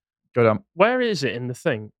see. Go down. Where is it in the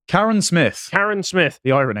thing? Karen Smith. Karen Smith.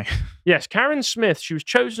 The irony. Yes, Karen Smith. She was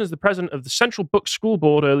chosen as the president of the Central Book School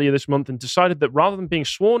Board earlier this month and decided that rather than being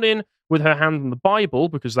sworn in with her hand on the Bible,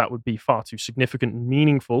 because that would be far too significant and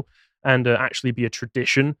meaningful and actually be a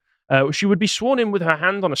tradition, she would be sworn in with her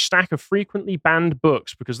hand on a stack of frequently banned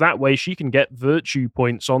books, because that way she can get virtue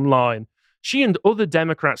points online. She and other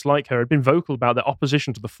Democrats like her had been vocal about their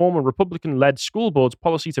opposition to the former Republican-led school board's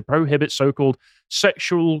policy to prohibit so-called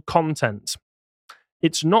sexual content.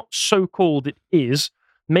 It's not so-called, it is,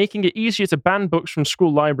 making it easier to ban books from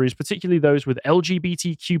school libraries, particularly those with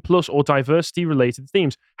LGBTQ+ or diversity-related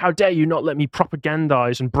themes. How dare you not let me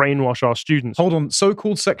propagandize and brainwash our students? Hold on.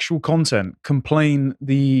 So-called sexual content complain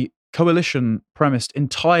the coalition premised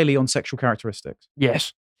entirely on sexual characteristics.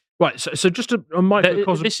 Yes. Right, so just a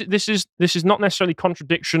microcosm. This is not necessarily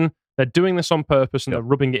contradiction. They're doing this on purpose and they're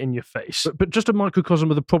rubbing it in your face. But just a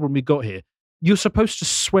microcosm of the problem we got here. You're supposed to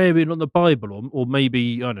swear in on the Bible, or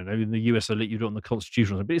maybe, I don't know, in the US they let you do it on the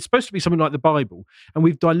Constitution or something, but it's supposed to be something like the Bible, and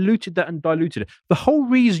we've diluted that and diluted it. The whole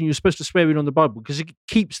reason you're supposed to swear in on the Bible, because it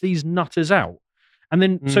keeps these nutters out. And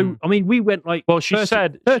then, so, I mean, we went like, well, she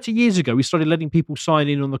 30 years ago, we started letting people sign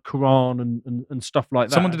in on the Quran and stuff like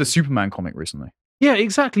that. Someone did a Superman comic recently. Yeah,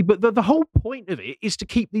 exactly. But the whole point of it is to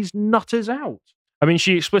keep these nutters out. I mean,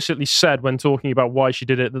 she explicitly said when talking about why she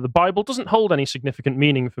did it that the Bible doesn't hold any significant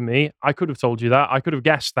meaning for me. I could have told you that. I could have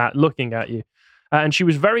guessed that looking at you. And she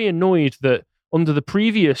was very annoyed that under the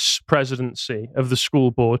previous presidency of the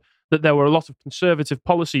school board, that there were a lot of conservative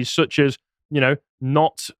policies such as,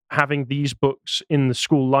 not having these books in the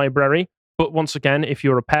school library. But once again, if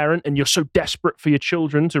you're a parent and you're so desperate for your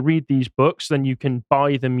children to read these books, then you can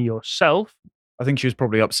buy them yourself. I think she was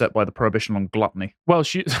probably upset by the prohibition on gluttony. Well,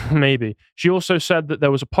 maybe. She also said that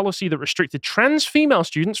there was a policy that restricted trans female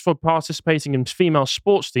students from participating in female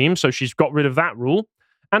sports teams, so she's got rid of that rule,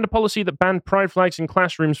 and a policy that banned pride flags in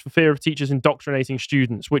classrooms for fear of teachers indoctrinating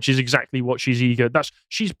students, which is exactly what she's eager.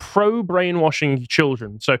 She's pro-brainwashing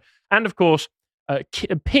children. So, and of course,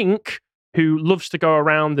 Pink, who loves to go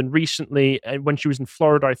around and recently, when she was in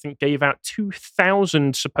Florida, I think, gave out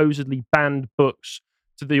 2,000 supposedly banned books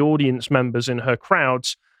to the audience members in her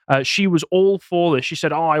crowds. She was all for this. She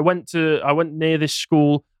said, I went near this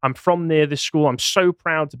school. I'm from near this school. I'm so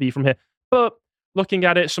proud to be from here. But looking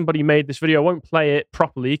at it, somebody made this video. I won't play it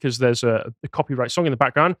properly because there's a copyright song in the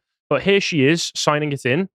background. But here she is signing it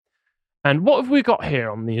in. And what have we got here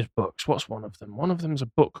on these books? What's one of them? One of them's a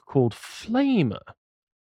book called Flamer.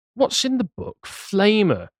 What's in the book?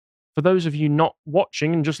 Flamer. For those of you not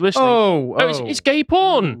watching and just listening. It's gay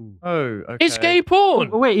porn. Okay. It's gay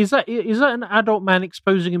porn. Oh, wait, is that an adult man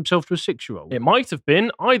exposing himself to a 6-year-old? It might have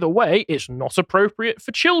been. Either way, it's not appropriate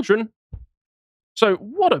for children. So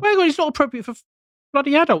what a... Wait, it's not appropriate for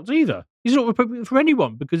bloody adults either. It's not appropriate for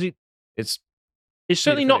anyone because it's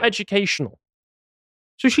certainly not educational.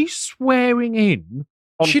 So she's swearing in.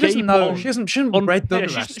 She doesn't know. She hasn't read them.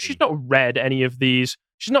 She's not read any of these.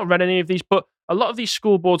 She's not read any of these, but a lot of these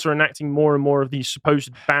school boards are enacting more and more of these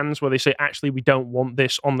supposed bans where they say, actually, we don't want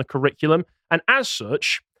this on the curriculum. And as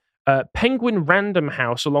such, Penguin Random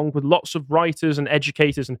House, along with lots of writers and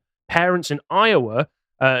educators and parents in Iowa,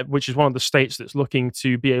 which is one of the states that's looking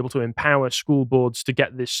to be able to empower school boards to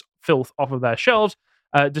get this filth off of their shelves,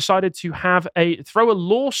 decided to throw a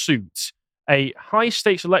lawsuit, a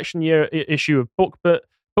high-stakes election year issue of book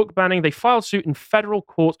banning. They filed suit in federal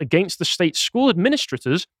court against the state's school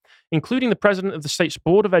administrators, including the president of the state's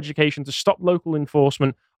Board of Education, to stop local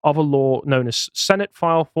enforcement of a law known as Senate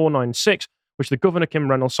File 496, which the Governor Kim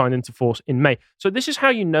Reynolds signed into force in May. So this is how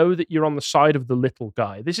you know that you're on the side of the little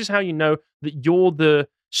guy. This is how you know that you're the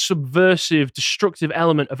subversive, destructive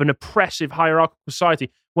element of an oppressive hierarchical society,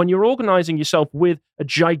 when you're organizing yourself with a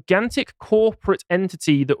gigantic corporate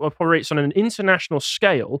entity that operates on an international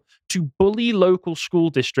scale to bully local school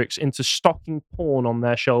districts into stocking porn on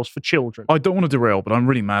their shelves for children. I don't want to derail, but I'm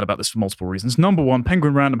really mad about this for multiple reasons. Number one,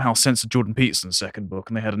 Penguin Random House censored Jordan Peterson's second book,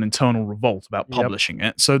 and they had an internal revolt about publishing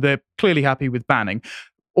it, so they're clearly happy with banning.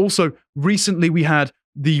 Also, recently we had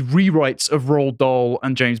the rewrites of Roald Dahl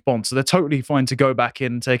and James Bond, so they're totally fine to go back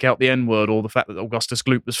in and take out the N-word or the fact that Augustus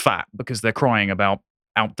Gloop was fat because they're crying about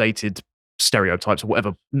outdated stereotypes or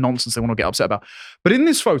whatever nonsense they want to get upset about. But in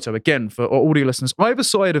this photo, again, for our audio listeners, either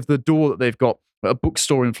side of the door that they've got at a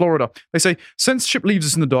bookstore in Florida, they say, censorship leaves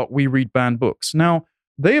us in the dark, we read banned books. Now,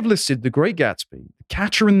 they have listed The Great Gatsby, The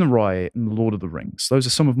Catcher in the Rye, and The Lord of the Rings. Those are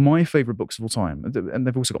some of my favorite books of all time. And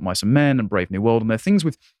they've also got Mice and Men and Brave New World, and they're things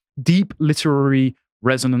with deep literary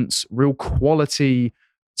resonance, real quality,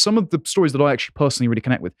 some of the stories that I actually personally really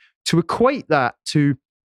connect with. To equate that to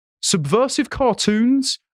subversive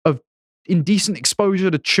cartoons of indecent exposure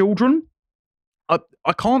to children,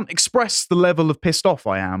 I can't express the level of pissed off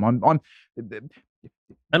I am. I'm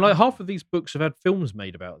and like half of these books have had films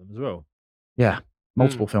made about them as well. Yeah,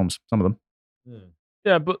 multiple films, some of them.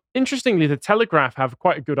 Yeah, but interestingly, the Telegraph have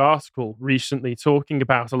quite a good article recently talking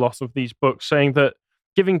about a lot of these books, saying that,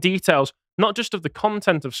 giving details not just of the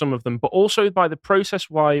content of some of them, but also by the process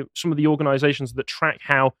why some of the organizations that track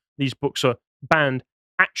how these books are banned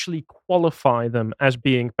actually qualify them as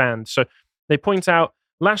being banned. So they point out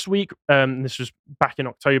last week, this was back in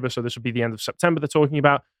October, so this would be the end of September they're talking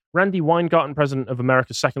about, Randy Weingarten, president of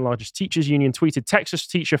America's second largest teachers union, tweeted, "Texas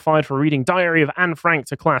teacher fired for reading Diary of Anne Frank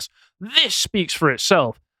to class. This speaks for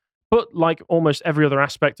itself." But like almost every other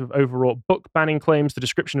aspect of overall book banning claims, the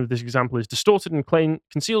description of this example is distorted and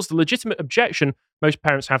conceals the legitimate objection most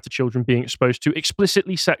parents have to children being exposed to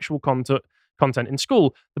explicitly sexual content in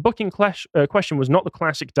school. The book in question was not the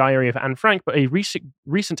classic Diary of Anne Frank, but a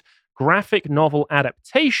recent graphic novel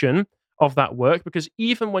adaptation of that work, because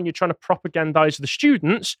even when you're trying to propagandize the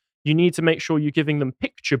students, you need to make sure you're giving them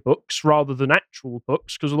picture books rather than actual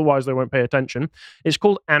books, because otherwise they won't pay attention. It's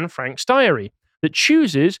called Anne Frank's Diary, that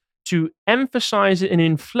chooses to emphasize and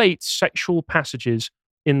inflate sexual passages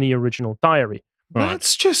in the original diary.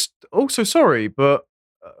 That's just also sorry, but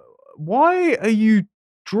why are you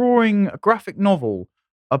drawing a graphic novel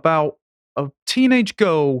about a teenage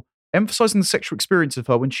girl emphasizing the sexual experience of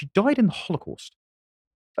her when she died in the Holocaust?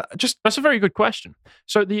 That's a very good question.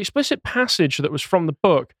 So the explicit passage that was from the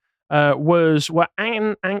book was where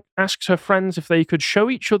Anne asks her friends if they could show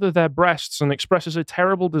each other their breasts and expresses a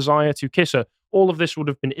terrible desire to kiss her. All of this would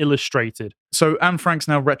have been illustrated. So Anne Frank's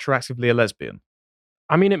now retroactively a lesbian?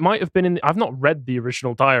 I mean, it might have been I've not read the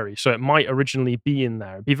original diary, so it might originally be in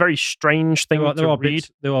there. It'd be a very strange thing to read.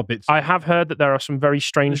 There are bits. I have heard that there are some very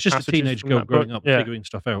strange It's just a passages teenage from girl that growing book. up and figuring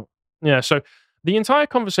stuff out. Yeah, so the entire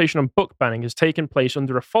conversation on book banning has taken place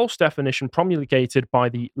under a false definition promulgated by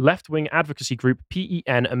the left-wing advocacy group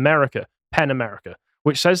PEN America,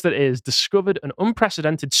 which says that it has discovered an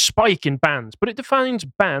unprecedented spike in bans, but it defines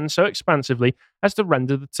ban so expansively as to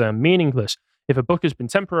render the term meaningless. If a book has been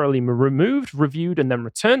temporarily removed, reviewed, and then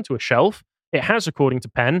returned to a shelf, it has, according to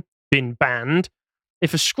PEN, been banned.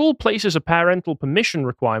 If a school places a parental permission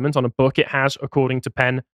requirement on a book, it has, according to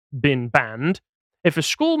PEN, been banned. If a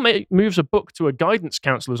school moves a book to a guidance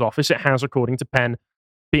counselor's office, it has, according to Penn,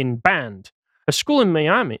 been banned. A school in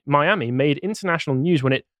Miami made international news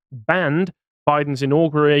when it banned Biden's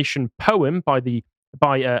inauguration poem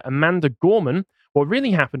by Amanda Gorman. What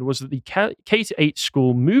really happened was that the K-8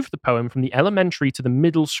 school moved the poem from the elementary to the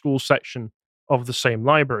middle school section of the same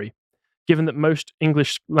library. Given that most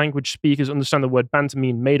English language speakers understand the word banned to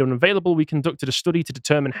mean made unavailable, we conducted a study to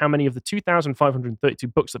determine how many of the 2,532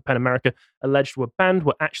 books that PEN America alleged were banned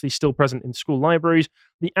were actually still present in school libraries.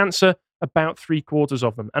 The answer, about 3/4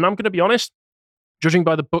 of them. And I'm going to be honest, judging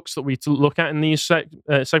by the books that we look at in these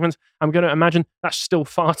segments, I'm going to imagine that's still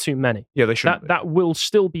far too many. Yeah, they shouldn't. That will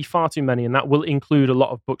still be far too many, and that will include a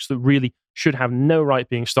lot of books that really should have no right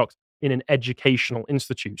being stocked in an educational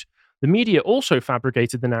institute. The media also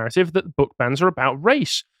fabricated the narrative that book bans are about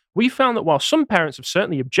race. We found that while some parents have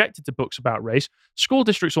certainly objected to books about race, school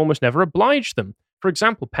districts almost never obliged them. For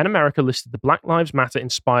example, PEN America listed the Black Lives Matter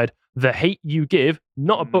inspired The Hate You Give,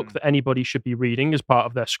 not a book that anybody should be reading as part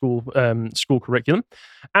of their school curriculum,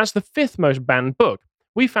 as the 5th most banned book.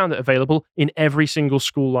 We found it available in every single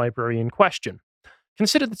school library in question.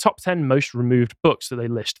 Consider the top 10 most removed books that they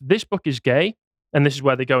list. This book is gay, and this is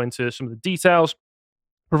where they go into some of the details.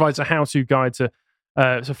 Provides a how-to guide to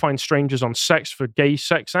find strangers on sex for gay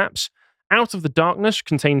sex apps. Out of the Darkness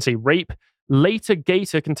contains a rape. Later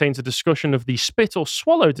Gator contains a discussion of the spit or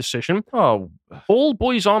swallow decision. Oh. All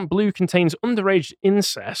Boys Aren't Blue contains underage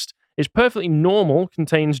incest. Is Perfectly Normal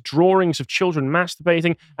contains drawings of children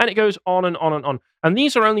masturbating, and it goes on and on and on. And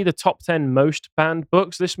these are only the top 10 most banned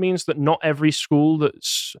books. This means that not every school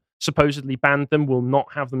that's supposedly banned them will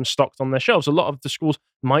not have them stocked on their shelves. A lot of the schools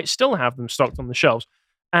might still have them stocked on the shelves.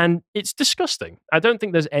 And it's disgusting. I don't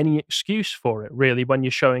think there's any excuse for it, really, when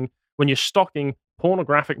you're stocking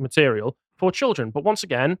pornographic material for children. But once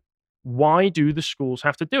again, why do the schools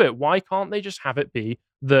have to do it? Why can't they just have it be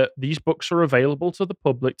that these books are available to the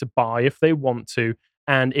public to buy if they want to?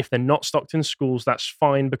 And if they're not stocked in schools, that's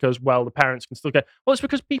fine because, well, the parents can still get... Well, it's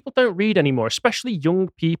because people don't read anymore, especially young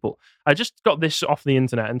people. I just got this off the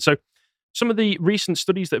internet. And so some of the recent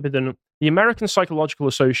studies that have been done, the American Psychological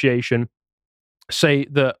Association say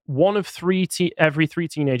that one of every three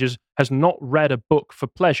teenagers has not read a book for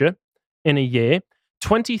pleasure in a year.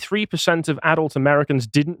 23% of adult Americans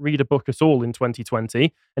didn't read a book at all in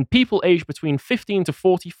 2020, and people aged between 15 to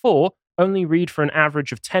 44 only read for an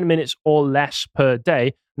average of 10 minutes or less per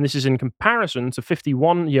day, and this is in comparison to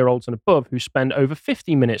 51-year-olds and above who spend over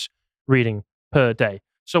 50 minutes reading per day.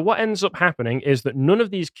 So what ends up happening is that none of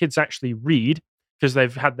these kids actually read because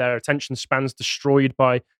they've had their attention spans destroyed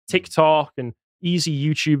by TikTok and easy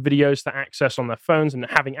YouTube videos to access on their phones and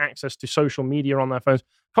having access to social media on their phones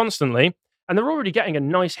constantly. And they're already getting a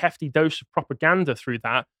nice hefty dose of propaganda through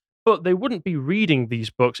that, but they wouldn't be reading these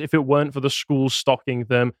books if it weren't for the schools stocking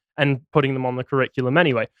them and putting them on the curriculum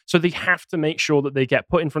anyway. So they have to make sure that they get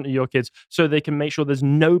put in front of your kids so they can make sure there's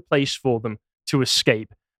no place for them to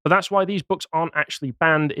escape. But that's why these books aren't actually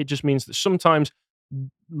banned. It just means that sometimes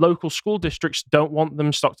local school districts don't want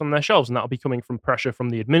them stocked on their shelves, and that'll be coming from pressure from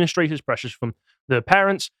the administrators, pressures from the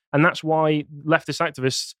parents, and that's why leftist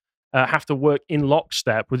activists have to work in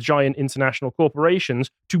lockstep with giant international corporations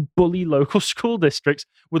to bully local school districts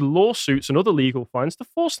with lawsuits and other legal fines to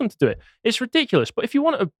force them to do it. It's ridiculous. But if you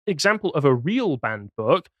want an example of a real banned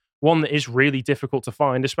book, one that is really difficult to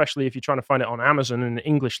find, especially if you're trying to find it on Amazon in an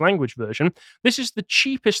English language version, this is the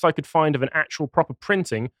cheapest I could find of an actual proper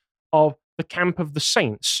printing of The Camp of the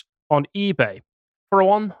Saints on eBay for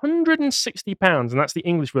 £160, and that's the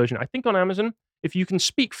English version. I think on Amazon, if you can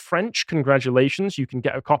speak French, congratulations, you can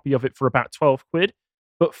get a copy of it for about 12 quid.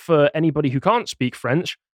 But for anybody who can't speak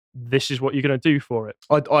French, this is what you're going to do for it.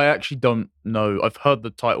 I actually don't know. I've heard the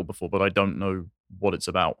title before, but I don't know what it's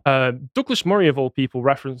about. Douglas Murray, of all people,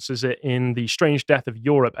 references it in The Strange Death of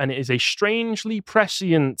Europe, and it is a strangely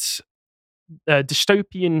prescient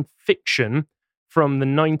dystopian fiction from the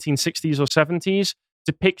 1960s or 70s,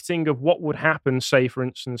 depicting of what would happen, say, for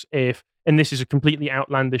instance, if, and this is a completely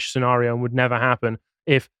outlandish scenario and would never happen,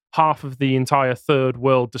 if half of the entire third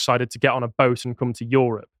world decided to get on a boat and come to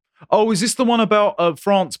Europe. Oh, is this the one about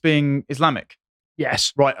France being Islamic?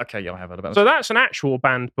 Yes. Right, okay, yeah, I have heard about So this. that's an actual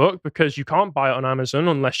banned book because you can't buy it on Amazon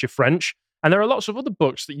unless you're French. And there are lots of other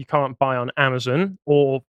books that you can't buy on Amazon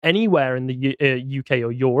or anywhere in the UK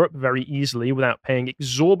or Europe very easily without paying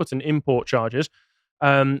exorbitant import charges.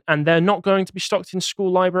 And they're not going to be stocked in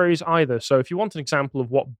school libraries either. So if you want an example of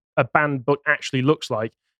what a banned book actually looks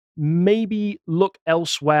like, maybe look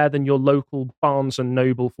elsewhere than your local Barnes and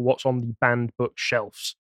Noble for what's on the banned book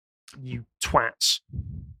shelves. You twats.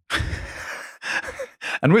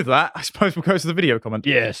 And with that, I suppose we'll go to the video comment.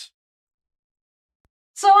 Yes.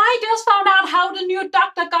 So I just found out how the new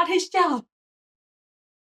doctor got his job.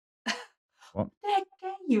 What? They're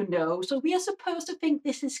gay, so we are supposed to think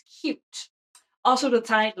this is cute. Also the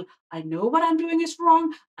title, I know what I'm doing is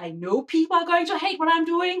wrong. I know people are going to hate what I'm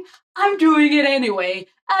doing. I'm doing it anyway.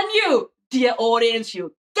 And you, dear audience,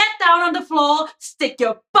 you get down on the floor, stick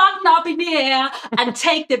your button up in the air, and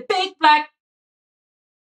take the big black...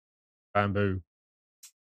 Bamboo.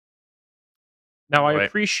 Now, I Right.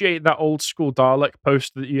 appreciate that old school Dalek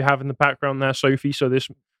poster that you have in the background there, Sophie, so this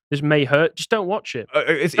may hurt. Just don't watch it.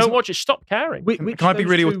 Don't watch it. Stop caring. Which Can I be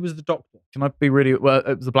really- two was the doctor? Can I be really well?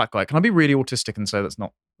 It was the black guy. Can I be really autistic and say that's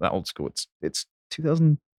not that old school? It's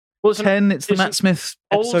 2010. Well, it's an It's the it's Matt an Smith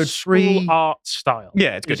old episode school 3. art style.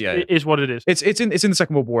 Yeah, it's good. Is- Yeah, It is what it is. It's in the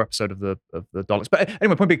Second World War episode of the Daleks. But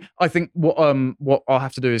anyway, point being, I think what I'll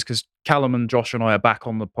have to do is, because Callum and Josh and I are back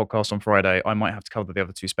on the podcast on Friday, I might have to cover the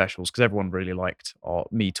other two specials because everyone really liked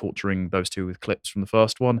me torturing those two with clips from the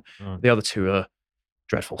first one. Right. The other two are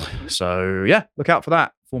dreadful. So yeah, look out for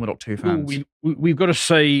that. Former Doc 2 fans. We've got to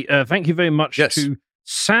say thank you very much Yes. to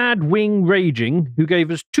Sad Wing Raging, who gave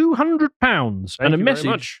us £200 and a Thank you very message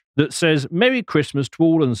much. that says, Merry Christmas to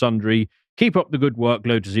all and sundry. Keep up the good work,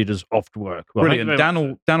 Lotus Eaters, off to work. Well, thank you Brilliant. very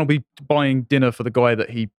much, Dan will be buying dinner for the guy that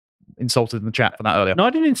he insulted in the chat for that earlier. sir. No, I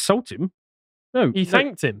didn't insult him. No, He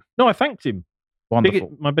thanked him. No, I thanked him.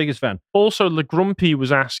 Wonderful. My biggest fan. Also, Le Grumpy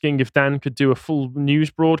was asking if Dan could do a full news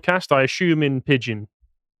broadcast, I assume in Pidgin.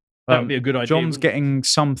 That would be a good idea. John's wouldn't it? getting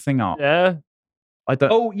something up. Yeah? I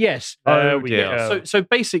don't. Oh yes. There Oh, we dear. go. So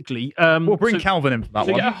basically, We'll bring so- Calvin in for that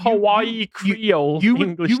So one. get a Hawaii Creole you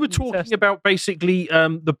English were New talking Testament. about basically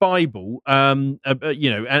the Bible, and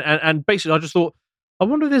basically I just thought, I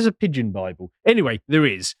wonder if there's a Pigeon Bible. Anyway, there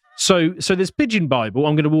is. So there's Pigeon Bible.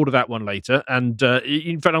 I'm going to order that one later, and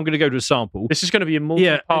in fact, I'm going to go to a sample. This is going to be a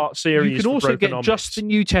multi-part series. You can for also get Brokenomics. just the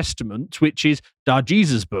New Testament, which is the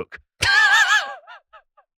Jesus book.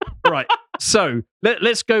 Right. So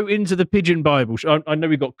let's go into the Pigeon Bible. I know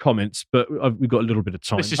we've got comments, but we've got a little bit of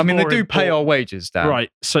time. This is I mean, they more do pay our important. wages, Dan. Right.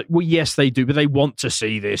 So, well, yes, they do, but they want to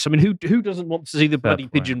see this. I mean, who doesn't want to see the bloody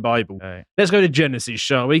point. Pigeon Bible? Okay. Let's go to Genesis,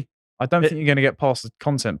 shall we? I don't think you're going to get past the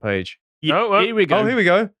content page. Oh, well. Here we go. Oh, here we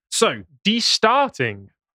go. So, Destarting.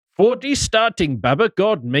 for the starting, Baba,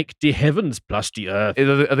 God make the heavens plus the earth.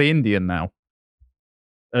 Are they Indian now?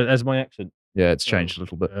 As my accent. Yeah, it's changed a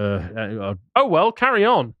little bit. Oh, well, carry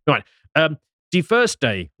on. The first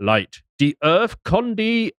day, light. The earth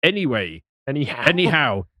condi anyway.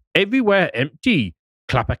 Anyhow, everywhere empty.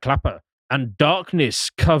 Clapper, clapper. And darkness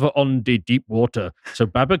cover on the deep water. So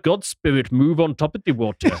Baba God's spirit move on top of the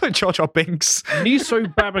water. Jar Jar Binks.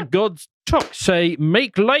 Niso Baba God's talk say,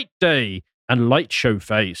 make light day. And light show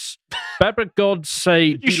face. Baba God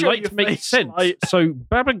say, You show delight your makes face, sense. light. So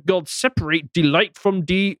Baba God separate delight from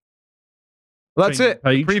the... That's Change it.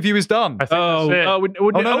 page. Preview is done. I think that's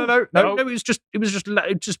it. No. It was just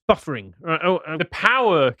buffering. The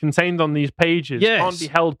power contained on these pages Yes. can't be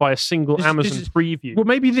held by a single This Amazon is- preview. Well,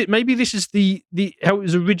 maybe this is the how it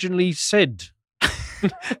was originally said.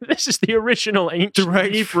 This is the original ancient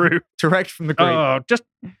Direct. Hebrew. Direct from the Greek. Just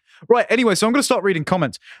Right, anyway, so I'm going to start reading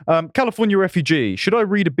comments. California refugee. Should I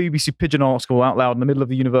read a BBC Pidgin article out loud in the middle of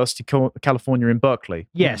the University of California in Berkeley?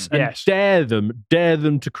 yes, and Yes. dare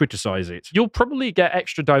them to criticize it. You'll probably get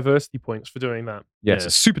extra diversity points for doing that. Yes, Yeah.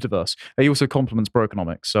 it's super diverse. He also compliments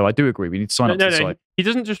Brokenomics, so I do agree. We need to sign up to the site. He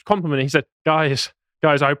doesn't just compliment it. He said, guys,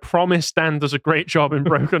 I promise Dan does a great job in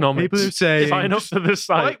Brokenomics. People are saying- Sign up to the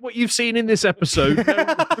site. Like what you've seen in this episode.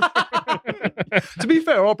 To be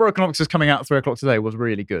fair, our Brokenomics is coming out at 3 o'clock today was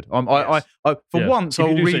really good. I for Yes. once, If you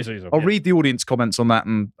I'll do say read, so yourself, I'll yeah. read the audience comments on that,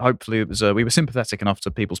 and hopefully it was we were sympathetic enough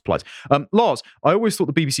to people's plight. Lars, I always thought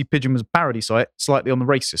the BBC Pidgin was a parody site, slightly on the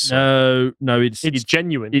racist side. no, it's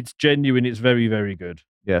genuine. It's genuine. It's very, very good.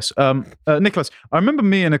 Yes. Nicholas, I remember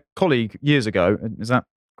me and a colleague years ago, is that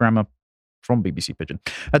grammar from BBC Pidgin,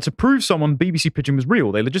 had to prove someone BBC Pidgin was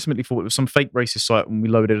real. They legitimately thought it was some fake racist site when we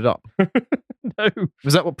loaded it up. No,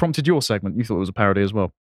 Was that what prompted your segment? You thought it was a parody as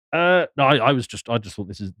well? no, I just thought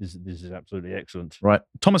this is absolutely excellent. Right.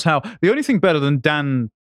 Thomas Howe, the only thing better than Danjin,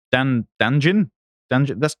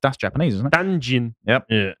 that's Japanese, isn't it? Danjin. Yep.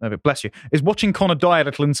 Yeah. No, but bless you. Is watching Connor die a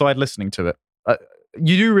little inside listening to it.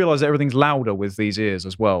 You do realise that everything's louder with these ears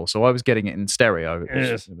as well. So I was getting it in stereo.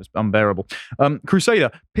 Yes. It was unbearable. Crusader,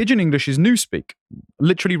 Pidgin English is newspeak.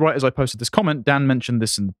 Literally right as I posted this comment, Dan mentioned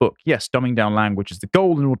this in the book. Yes, dumbing down language is the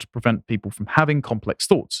goal in order to prevent people from having complex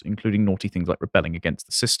thoughts, including naughty things like rebelling against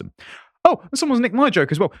the system. Oh, and someone's nicked my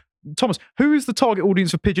joke as well. Thomas, who is the target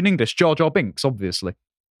audience for Pidgin English? Jar Jar Binks, obviously.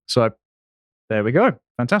 So there we go.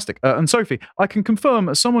 Fantastic. And Sophie, I can confirm,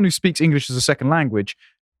 as someone who speaks English as a second language,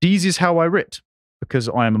 these is how I writ. because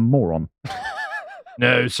I am a moron.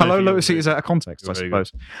 No, Hello, Lotus is out of context, I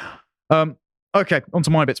suppose. Okay, on to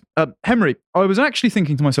my bits. Henry, I was actually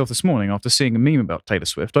thinking to myself this morning after seeing a meme about Taylor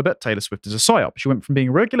Swift, I bet Taylor Swift is a psyop. She went from being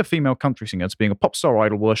a regular female country singer to being a pop star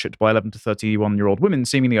idol worshipped by 11 to 31-year-old women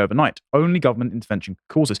seemingly overnight. Only government intervention could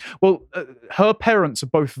cause this. Well, her parents are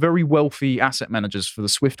both very wealthy asset managers for the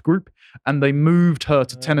Swift group, and they moved her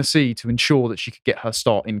to Tennessee to ensure that she could get her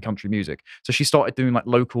start in country music. So she started doing like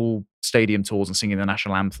local stadium tours and singing the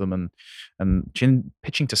national anthem, and she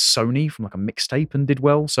pitching to Sony from like a mixtape and did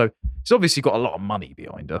well. So she's obviously got a lot of money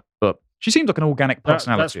behind her, but she seems like an organic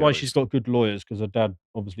personality. That's why she's got good lawyers, because her dad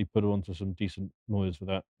obviously put her onto some decent lawyers for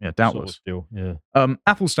that. Yeah, doubtless. Sort of deal. Yeah.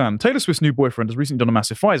 Athelstan, Taylor Swift's new boyfriend has recently done a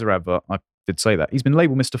massive Pfizer advert. I did say that. He's been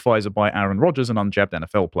labelled Mr. Pfizer by Aaron Rodgers, an unjabbed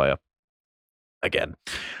NFL player. Again.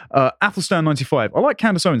 Athelstan 95. I like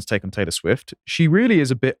Candace Owens' take on Taylor Swift. She really is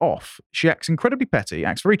a bit off. She acts incredibly petty,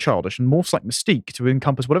 acts very childish, and morphs like Mystique to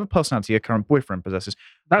encompass whatever personality her current boyfriend possesses.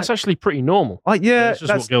 That's actually pretty normal. Yeah, that's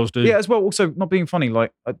just what girls do. Yeah, as well. Also, not being funny,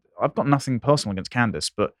 like, I've got nothing personal against Candace,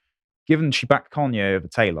 but given she backed Kanye over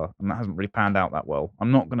Taylor, and that hasn't really panned out that well,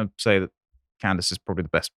 I'm not going to say that Candace is probably the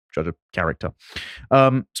best judge of character.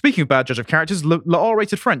 Speaking of bad judge of characters,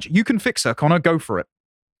 R-rated French. You can fix her, Connor. Go for it.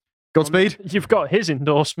 Godspeed. You've got his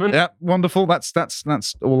endorsement. Yeah, wonderful. That's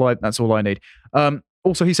all I need.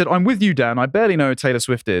 Also, he said, "I'm with you, Dan. I barely know who Taylor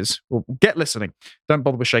Swift is. Well, get listening. Don't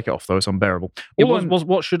bother with Shake It Off, though. It's unbearable."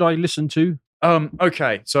 What should I listen to?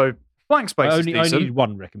 Okay, so Blank Space is decent. I need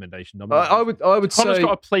one recommendation. I would Connor's say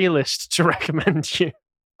got a playlist to recommend you.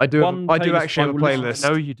 I do actually have a playlist. I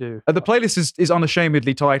know you do. The playlist is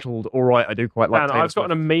unashamedly titled "All Right." I do quite like. Dan, Taylor I've got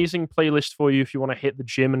an amazing playlist for you if you want to hit the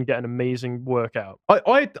gym and get an amazing workout.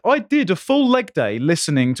 I did a full leg day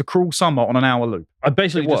listening to "Cruel Summer" on an hour loop. I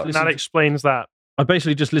basically just And that explains that. I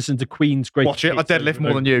basically just listened to Queen's Great. Watch it. I deadlift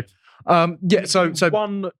more than you. Yeah. So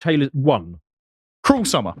one. "Cruel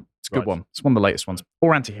Summer." It's a good one. It's one of the latest ones.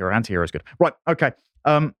 Or Antihero. Antihero is good. Right. Okay.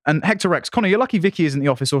 And Hector Rex, Connor, you're lucky Vicky isn't in the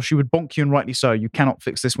office, or she would bonk you, and rightly so. You cannot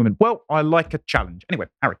fix this woman. Well, I like a challenge. Anyway,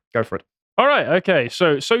 Harry, go for it. All right, okay.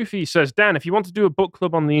 So Sophie says, Dan, if you want to do a book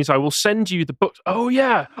club on these, I will send you the books. Oh,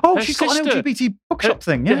 yeah. Oh, she's got an LGBT bookshop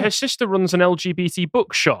thing. Yeah. Her sister runs an LGBT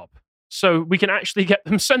bookshop, so we can actually get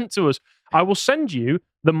them sent to us. I will send you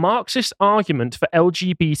the Marxist argument for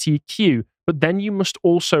LGBTQ, but then you must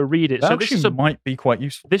also read it. That might be quite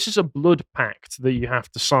useful. This is a blood pact that you have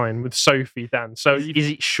to sign with Sophie, Dan. So is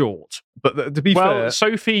it short? But to be fair,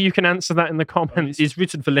 Sophie, you can answer that in the comments. It's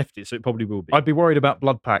written for lefties, so it probably will be. I'd be worried about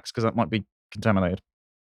blood packs because that might be contaminated.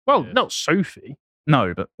 Well, not Sophie.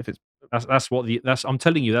 No, but if it's I'm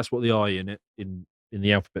telling you, that's what the I in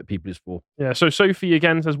the alphabet people is for. Yeah, so Sophie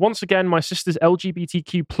again says, once again, my sister's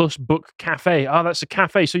LGBTQ plus book cafe. That's a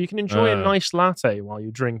cafe, so you can enjoy a nice latte while you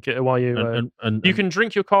drink it, you can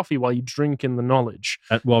drink your coffee while you drink in the knowledge.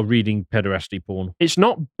 While reading pederasty porn. It's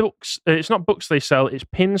not books they sell, it's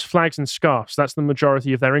pins, flags, and scarves. That's the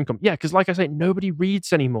majority of their income. Yeah, because like I say, nobody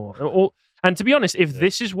reads anymore. And to be honest, if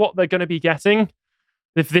this is what they're going to be getting,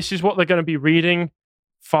 if this is what they're going to be reading,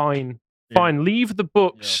 fine. Fine, leave the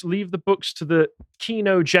books. Yeah. Leave the books to the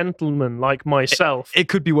Kino gentlemen like myself. It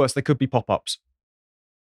could be worse. They could be pop-ups.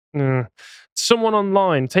 Someone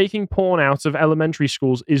online taking porn out of elementary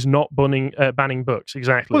schools is not banning books.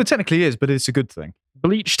 Exactly. Well, it technically is, but it's a good thing.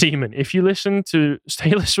 Bleach Demon. If you listen to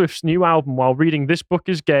Taylor Swift's new album while reading "This Book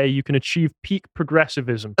Is Gay," you can achieve peak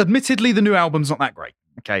progressivism. Admittedly, the new album's not that great.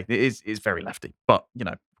 Okay, it is very lefty, but you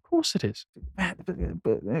know, of course it is.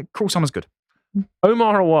 But Cruel Summer's good.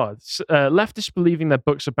 Omar Awad, leftists believing their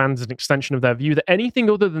books are banned as an extension of their view that anything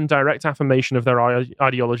other than direct affirmation of their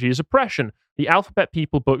ideology is oppression. The alphabet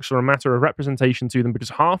people books are a matter of representation to them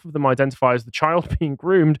because half of them identify as the child being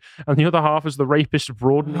groomed and the other half as the rapist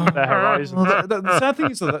broadening their horizons. The sad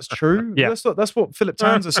thing is that that's true. Yeah. That's what Philip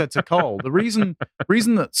Townsend said to Cole. The reason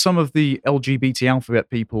that some of the LGBT alphabet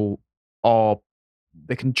people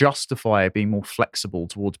they can justify being more flexible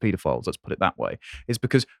towards paedophiles, let's put it that way, is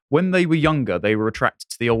because when they were younger, they were attracted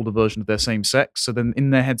to the older version of their same sex. So then in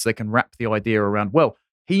their heads, they can wrap the idea around, well,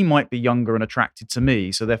 he might be younger and attracted to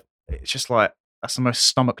me. So it's just like, that's the most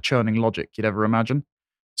stomach churning logic you'd ever imagine.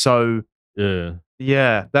 So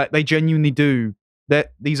yeah, that they genuinely do.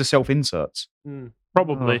 These are self-inserts.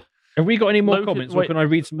 Probably. Have we got any more comments? Or can I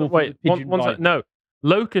read some more? Wait, one second. No.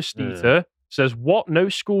 Locust Eater says, what? No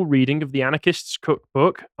school reading of the Anarchists'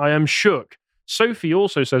 Cookbook? I am shook. Sophie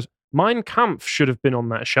also says, Mein Kampf should have been on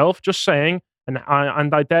that shelf. Just saying. And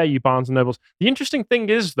I dare you, Barnes and Nobles. The interesting thing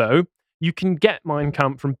is, though, you can get Mein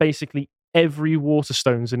Kampf from basically every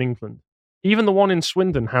Waterstones in England. Even the one in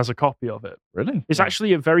Swindon has a copy of it. Really? It's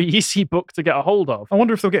actually a very easy book to get a hold of. I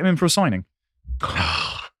wonder if they'll get him in for a signing.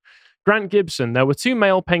 Grant Gibson, there were 2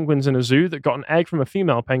 male penguins in a zoo that got an egg from a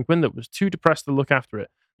female penguin that was too depressed to look after it.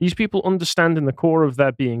 These people understand in the core of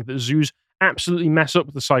their being that zoos absolutely mess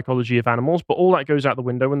up the psychology of animals, but all that goes out the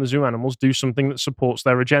window when the zoo animals do something that supports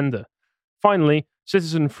their agenda. Finally,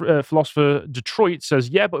 citizen philosopher Detroit says,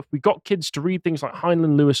 yeah, but if we got kids to read things like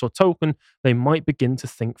Heinlein, Lewis, or Tolkien, they might begin to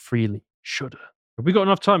think freely. Shudder. Have we got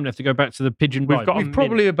enough time left to go back to the Pigeon We've Bible? got a We've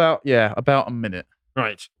probably about a minute.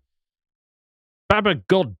 Right. Baba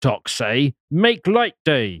God say, make light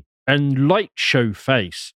day, and light show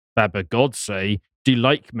face. Baba God say,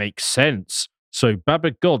 delight makes sense. So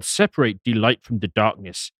Baba God separate delight from the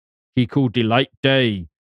darkness. He call delight day,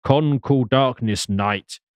 con call darkness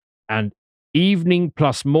night, and evening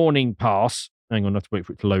plus morning pass. Hang on, I have to wait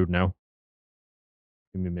for it to load now.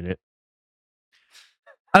 Give me a minute.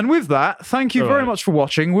 And with that, thank you very much for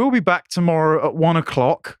watching. We'll be back tomorrow at 1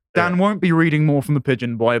 o'clock. Dan won't be reading more from the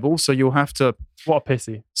Pigeon Bible, so you'll have to What a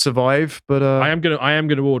pity. survive. But I am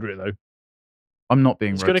gonna order it though. I'm not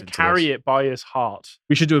being He's going to roped into carry this. it by his heart.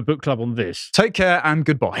 We should do a book club on this. Take care and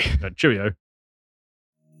goodbye. Cheerio.